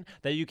dragon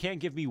that you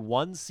can't give me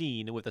one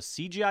scene with a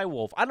CGI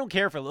wolf. I don't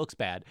care if it looks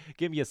bad.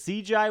 Give me a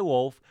CGI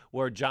wolf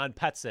where John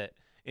pets it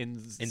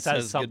and says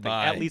says something,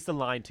 goodbye. at least a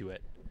line to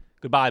it.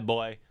 Goodbye,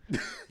 boy.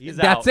 He's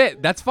That's out.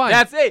 it. That's fine.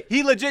 That's it.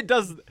 He legit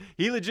does the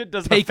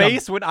Take 'em.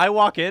 face when I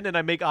walk in and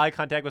I make eye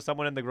contact with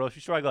someone in the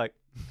grocery store. I go like,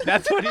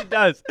 that's what he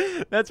does.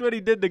 That's what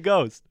he did to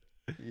Ghost,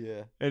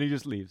 Yeah. and he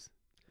just leaves.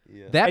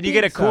 Yeah. that And you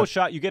get a being cool said-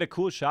 shot. You get a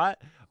cool shot,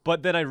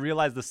 but then I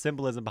realize the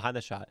symbolism behind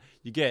the shot.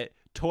 You get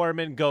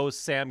Tormund,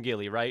 Ghost, Sam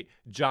Gilly, right?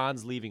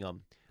 John's leaving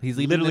them. He's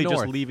leaving literally the just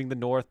north. leaving the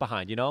north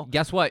behind.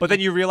 Guess what? But then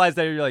you realize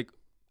that you're like,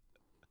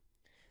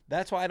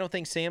 That's why I don't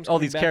think Sam's. oh,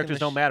 coming these back in characters the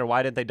don't matter.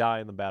 Why didn't they die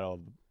in the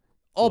battle?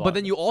 Oh, Well, but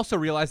then you also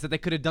realize that they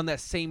could have done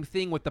that same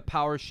thing with the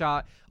power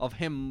shot of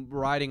him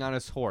riding on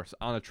his horse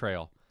on a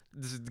trail.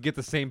 This is to get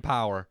the same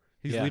power.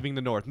 He's Yeah. leaving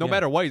the north. No Yeah.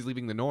 matter what, he's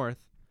leaving the north.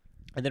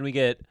 And then we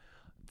get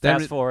Then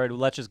fast it- forward.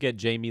 Let's just get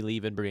Jamie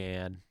leaving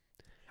Brienne.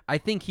 I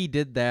think he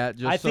did that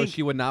just I so think-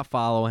 she would not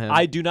follow him.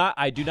 I do not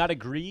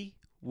agree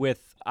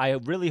with. I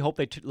really hope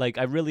they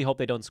I really hope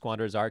they don't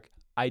squander his arc.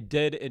 I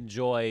did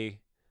enjoy,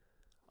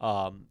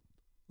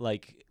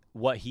 like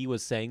what he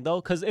was saying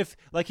though, because if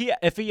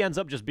he ends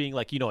up just being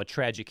like a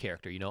tragic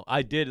character,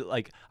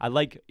 I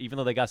like even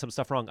though they got some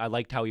stuff wrong, I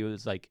liked how he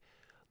was like,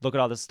 look at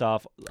all this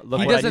stuff.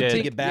 Look He what I doesn't did.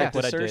 think- Get back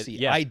look to what I did. Cersei.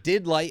 Yeah. I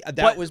did like that.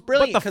 But- Was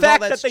brilliant. But the 'cause all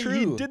fact that's that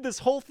true. he did this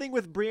whole thing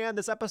with Brienne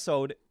this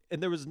episode,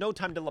 and there was no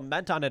time to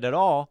lament on it at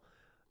all.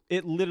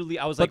 It literally,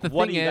 I was But like, the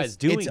 "What are thing you is, guys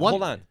doing?" It's, One-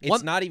 hold on. It's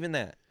one- not even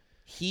that.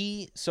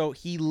 He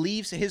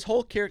leaves. His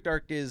whole character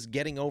arc is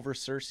getting over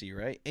Cersei,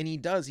 right? And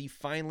he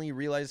finally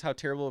realizes how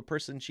terrible a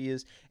person she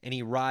is, and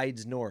he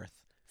rides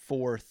north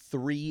for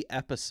 3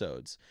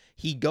 episodes.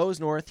 He goes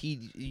north.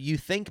 You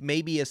think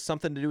maybe it has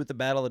something to do with the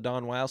Battle of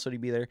Dawn. Why else would he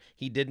be there?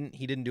 He didn't.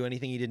 He didn't do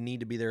anything. He didn't need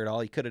to be there at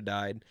all. He could have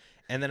died.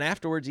 And then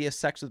afterwards, he has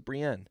sex with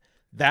Brienne.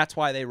 That's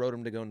why they wrote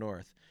him to go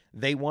north.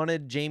 They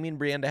wanted Jaime and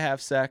Brienne to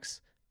have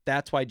sex.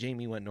 That's why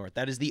Jaime went north.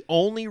 That is the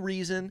only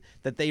reason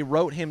that they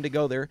wrote him to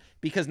go there,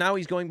 because now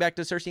he's going back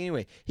to Cersei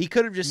anyway. He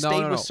could have just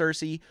stayed with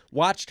Cersei,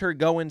 watched her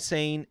go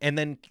insane, and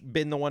then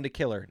been the one to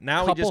kill her.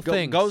 Now he just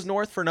goes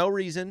north for no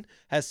reason,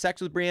 has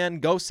sex with Brienne,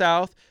 goes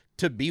south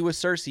to be with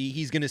Cersei.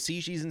 He's going to see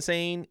she's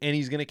insane, and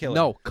he's going to kill her.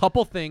 No,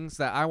 couple things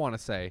that I want to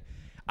say.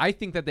 I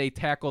think that they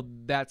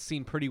tackled that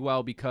scene pretty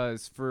well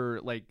because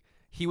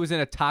he was in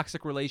a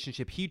toxic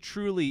relationship. He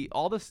truly,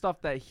 all the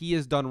stuff that he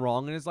has done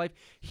wrong in his life,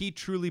 he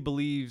truly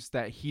believes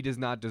that he does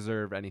not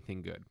deserve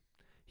anything good.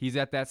 He's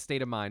at that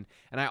state of mind.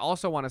 And I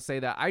also want to say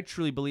that I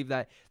truly believe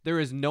that there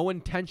is no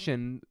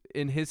intention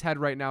in his head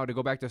right now to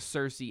go back to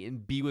Cersei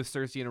and be with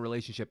Cersei in a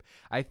relationship.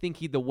 I think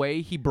the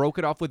way he broke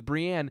it off with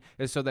Brienne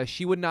is so that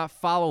she would not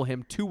follow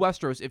him to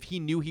Westeros if he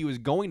knew he was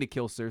going to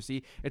kill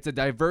Cersei. It's a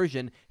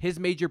diversion. His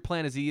major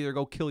plan is to either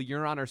go kill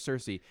Euron or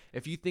Cersei.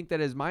 If you think that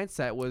his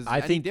mindset was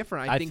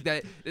different, I think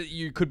that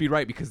you could be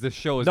right because this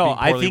show is being poorly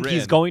I think written.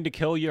 He's going to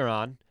kill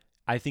Euron.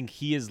 I think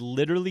he is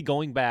literally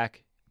going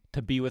back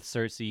to be with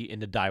Cersei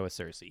and to die with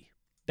Cersei.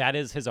 That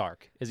is his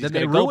arc. He's going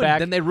to go back,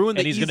 then they ruin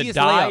the and he's going to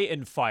die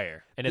in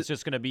fire, and it's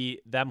just going to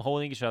be them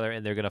holding each other,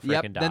 and they're going to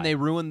freaking die. Then they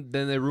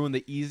ruin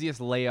the easiest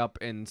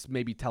layup in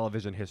maybe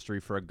television history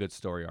for a good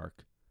story arc.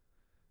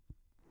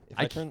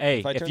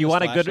 If you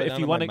want a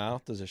good,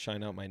 mouth, does it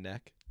shine out my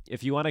neck?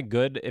 If you want a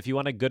good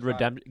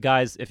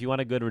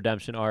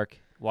redemption arc,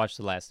 watch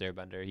The Last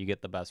Airbender. You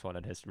get the best one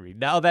in history.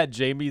 Now that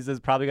Jaime's is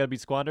probably going to be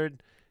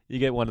squandered, you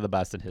get one of the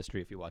best in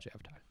history if you watch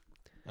Avatar.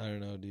 I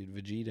don't know, dude.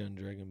 Vegeta and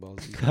Dragon Ball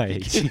Z. I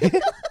hate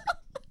you.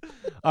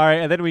 All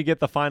right, and then we get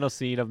the final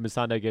scene of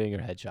Missandei getting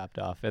her head chopped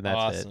off, and that's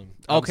awesome.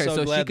 it. Okay,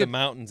 so glad the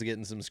Mountain's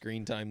getting some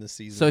screen time this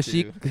season.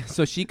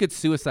 So she could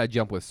suicide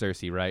jump with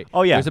Cersei, right?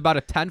 Oh yeah, there's about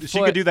a 10-foot. She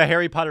could do the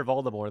Harry Potter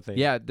Voldemort thing.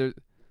 Yeah,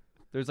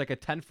 there's like a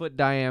 10-foot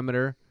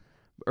diameter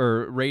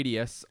or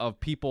radius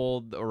of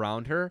people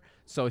around her,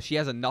 so she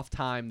has enough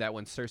time that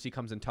when Cersei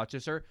comes and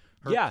touches her,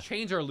 her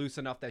chains are loose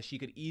enough that she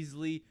could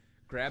easily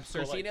grab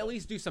Cersei and at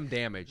least do some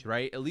damage,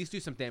 right? At least do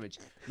some damage.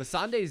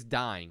 Missandei's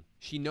dying.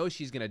 She knows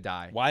she's going to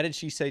die. Why did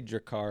she say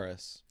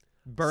Dracarys?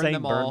 Burn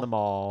them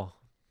all.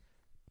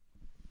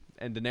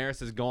 And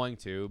Daenerys is going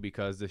to,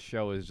 because the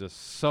show is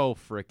just so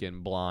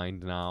freaking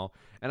blind now.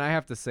 And I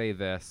have to say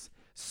this.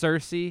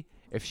 Cersei,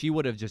 if she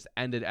would have just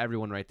ended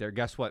everyone right there,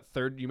 guess what?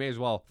 Third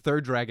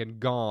dragon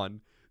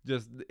gone.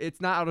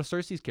 It's not out of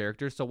Cersei's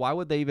character, so why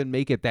would they even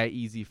make it that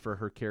easy for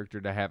her character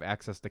to have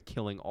access to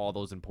killing all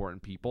those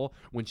important people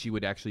when she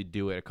would actually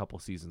do it a couple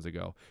seasons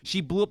ago?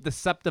 She blew up the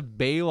Sept of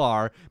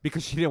Baelor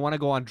because she didn't want to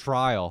go on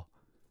trial.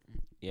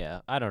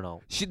 Yeah, I don't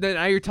know.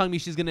 Now you're telling me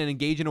she's going to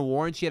engage in a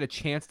war and she had a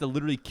chance to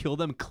literally kill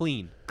them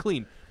clean.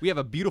 We have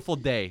a beautiful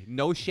day.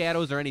 No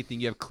shadows or anything.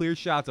 You have clear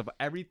shots of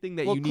everything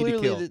that you need to kill.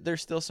 Clearly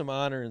there's still some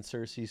honor in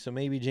Cersei, so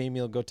maybe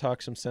Jaime will go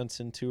talk some sense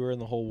into her and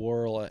the whole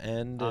war will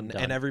end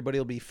and everybody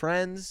will be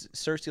friends.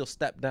 Cersei will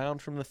step down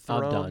from the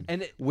throne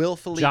and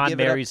willfully John give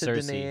marries it up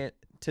Cersei.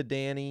 to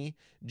Dany.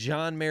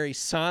 John marries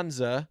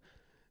Sansa.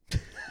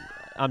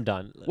 I'm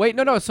done. Wait,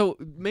 no. So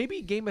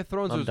maybe Game of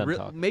Thrones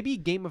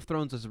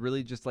was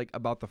really just like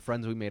about the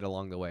friends we made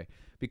along the way.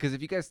 Because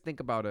if you guys think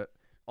about it,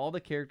 all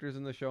the characters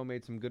in the show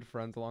made some good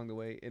friends along the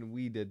way, and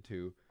we did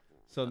too.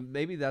 So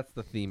maybe that's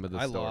the theme of the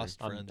story. I lost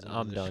friends.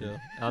 I'm done. Show.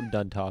 I'm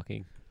done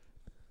talking.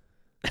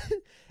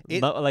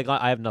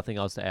 I have nothing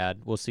else to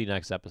add. We'll see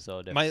next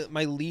episode.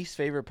 My least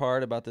favorite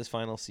part about this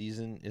final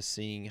season is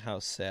seeing how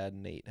sad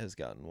Nate has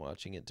gotten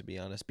watching it, to be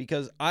honest.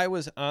 Because I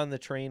was on the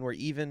train where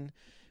even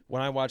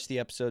when I watched the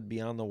episode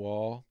Beyond the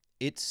Wall,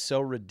 it's so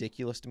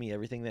ridiculous to me,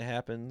 everything that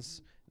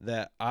happens,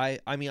 that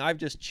I've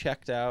just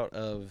checked out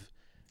of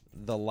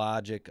the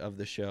logic of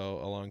the show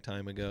a long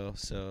time ago.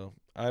 So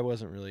I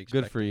wasn't really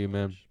expecting Good for you,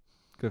 man. much.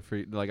 Good for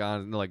you.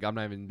 I'm not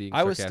even being sarcastic.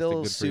 I was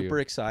still Good super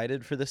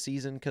excited for the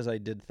season because I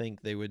did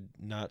think they would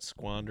not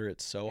squander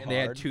it so hard. They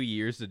had 2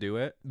 years to do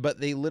it. But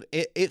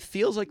it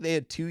feels like they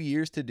had 2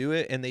 years to do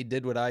it, and they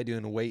did what I do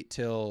and wait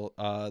till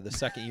the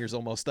second year's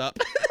almost up.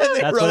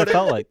 That's what it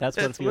felt like. That's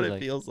what it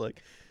feels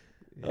like.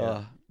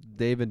 Yeah.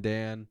 Dave and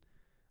Dan,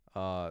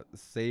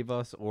 save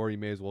us or you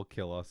may as well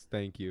kill us.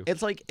 Thank you.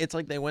 It's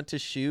like they went to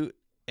shoot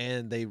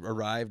and they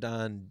arrived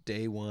on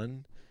day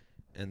one.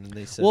 And then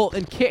they said, "Well,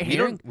 and Kit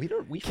Harington,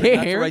 we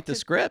forgot to write the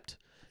script."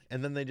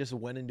 And then they just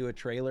went into a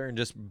trailer and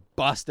just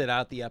busted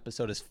out the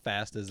episode as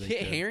fast as they could.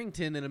 Kit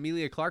Harington and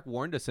Emilia Clarke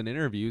warned us in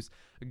interviews.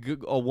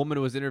 A woman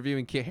was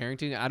interviewing Kit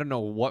Harington. I don't know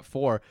what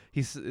for.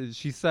 She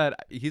said,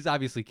 he's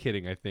obviously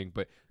kidding, I think,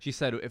 but she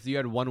said, if you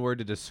had one word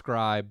to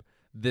describe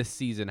this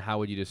season, how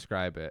would you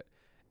describe it?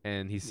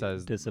 And he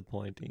says,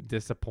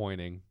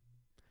 disappointing.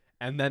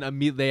 And then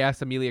they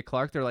asked Emilia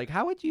Clarke, they're like,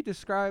 how would you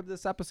describe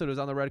this episode? It was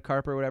on the red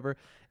carpet or whatever.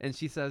 And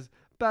she says,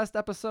 best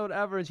episode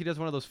ever, and she does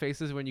one of those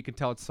faces when you can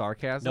tell it's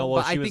sarcasm. No,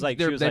 well, but she I was think like-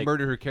 they're- she was they like-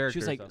 murdered her character. She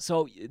was like,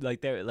 so.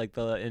 like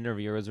the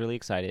interviewer was really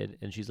excited,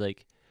 and she's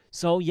like,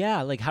 so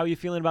yeah, like how are you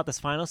feeling about this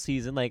final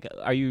season? Like,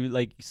 are you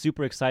like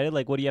super excited?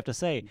 Like, what do you have to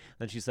say?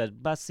 Then she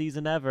said, best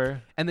season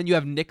ever. And then you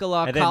have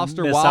Nicola And then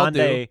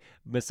Coster-Waldau.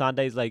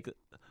 Missandei's like,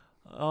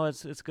 oh,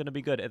 it's gonna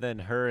be good. And then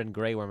her and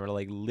Grey Worm are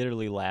like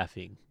literally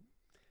laughing.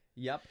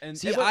 Yep. And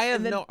See,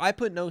 I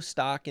put no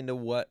stock into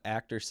what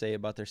actors say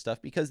about their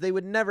stuff because they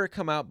would never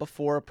come out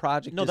before a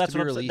project. No, is that's to be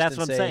what I'm, released that's and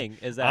what I'm say, saying.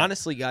 Is that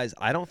honestly, guys,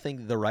 I don't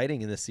think the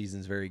writing in this season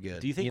is very good.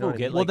 do you think know we'll what I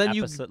get mean? like Well, then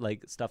episode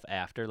like stuff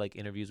after, like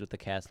interviews with the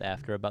cast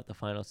after about the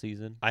final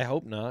season? I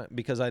hope not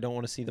because I don't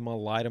want to see them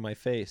all lie to my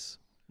face.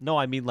 No,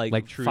 I mean like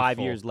 5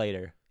 truthful. years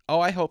later. Oh,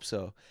 I hope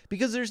so.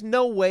 Because there's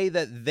no way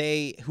that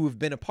they, who have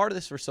been a part of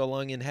this for so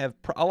long and have,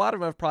 a lot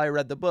of them have probably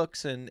read the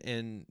books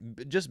and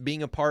just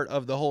being a part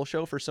of the whole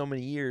show for so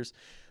many years,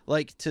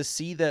 like to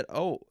see that,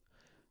 oh,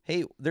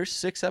 hey, there's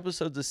 6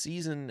 episodes a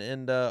season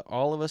and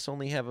all of us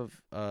only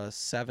have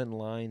 7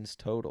 lines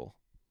total.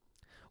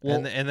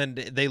 Well- and then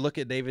they look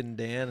at David and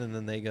Dan and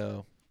then they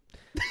go,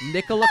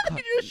 Nicola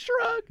you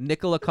shrug.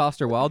 Nicola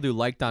Coster-Waldau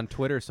liked on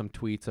Twitter some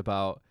tweets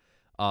about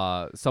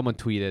someone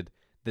tweeted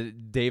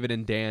that David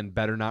and Dan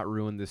better not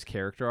ruin this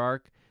character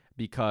arc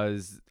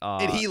because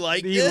And he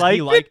liked he it. liked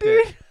he liked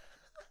it.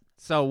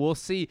 So we'll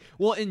see.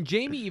 Well, and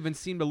Jamie even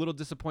seemed a little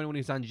disappointed when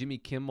he was on Jimmy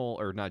Kimmel,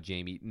 or not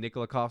Jamie,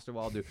 Nicola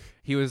Coster-Waldau.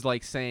 He was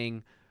like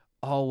saying,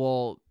 "Oh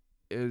well,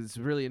 it was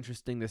really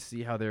interesting to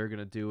see how they were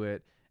gonna do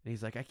it." And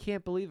he's like, "I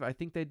can't believe it. I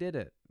think they did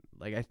it."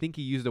 Like I think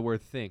he used the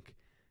word "think."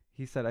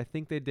 He said, "I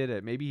think they did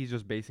it." Maybe he's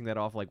just basing that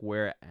off like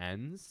where it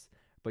ends.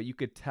 But you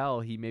could tell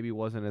he maybe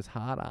wasn't as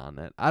hot on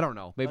it. I don't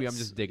know. Maybe I'm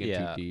just digging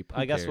yeah, too deep.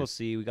 I Who guess we'll cares?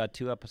 see. We got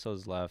 2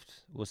 episodes left.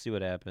 We'll see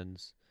what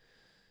happens.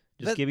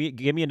 Just That-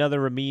 give me another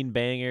Ramin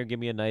banger. Give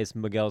me a nice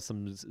Miguel,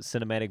 some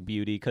cinematic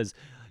beauty. Because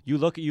you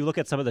look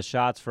at some of the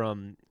shots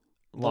from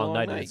Long Long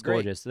Night, and Night, it's great.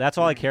 gorgeous. That's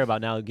all I care about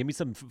now. Give me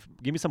some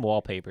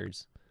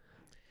wallpapers.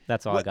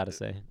 That's all I What- gotta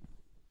say.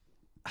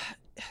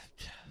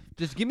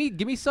 Just give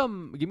me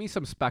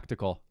some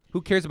spectacle.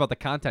 Who cares about the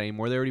content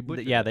anymore? They already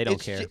butchered Yeah, it. they don't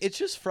it's care. It's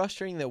just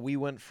frustrating that we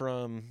went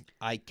from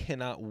I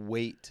cannot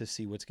wait to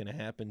see what's going to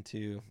happen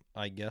to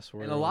I guess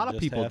we're And a lot of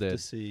people to did.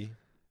 see.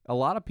 A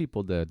lot of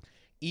people did.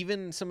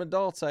 Even some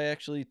adults. I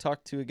actually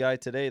talked to a guy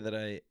today that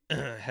I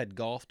had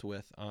golfed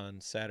with on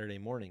Saturday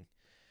morning.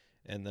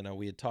 And then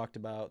we had talked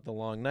about the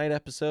Long Night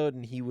episode,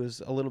 and he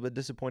was a little bit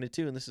disappointed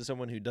too. And this is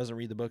someone who doesn't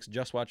read the books,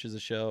 just watches the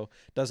show,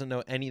 doesn't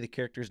know any of the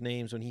characters'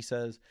 names.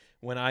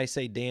 When I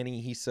say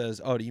Danny, he says,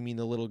 "Oh, do you mean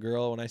the little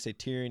girl?" When I say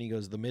Tyrion, he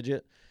goes, "The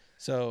midget."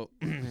 So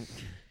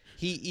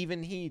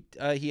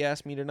he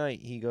asked me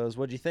tonight. He goes,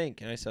 "What'd you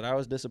think?" And I said, "I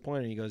was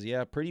disappointed." He goes,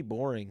 "Yeah, pretty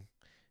boring."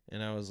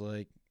 And I was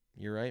like,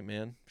 "You're right,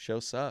 man. Show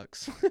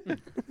sucks."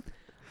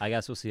 I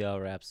guess we'll see how it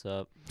wraps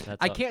up. That's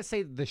I all- can't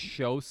say the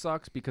show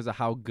sucks because of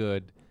how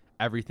good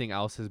everything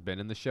else has been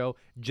in the show.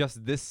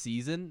 Just this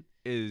season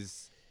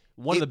is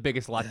one of the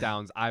biggest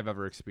letdowns I've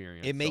ever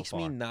experienced. It makes so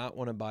me far. not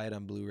want to buy it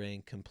on Blu-ray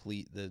and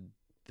complete the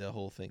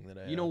whole thing that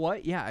I. You know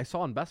what? Yeah, I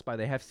saw on Best Buy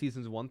they have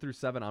seasons 1 through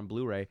 7 on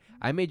Blu-ray.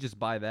 I may just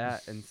buy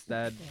that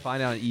instead.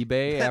 Find it on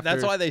eBay. After,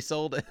 That's why they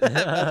sold it.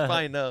 That's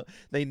fine. No,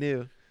 they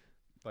knew.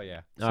 But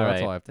yeah, so All that's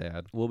right. all I have to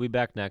add. We'll be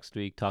back next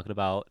week talking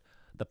about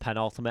the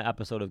penultimate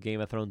episode of Game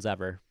of Thrones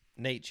ever.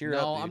 Nate, cheer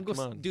no, up. Dude. I'm Come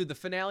going. on. Dude, the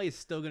finale is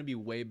still gonna be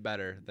way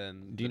better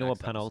than. Do you the know what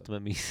next episode.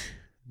 penultimate means?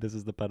 This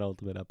is the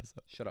penultimate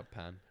episode. Shut up,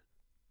 Pen.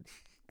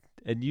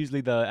 And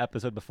usually the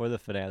episode before the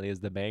finale is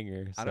the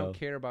banger. So. I don't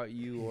care about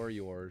you or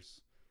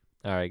yours.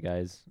 All right,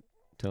 guys.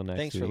 Till next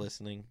Thanks week. for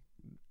listening.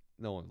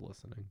 No one's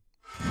listening.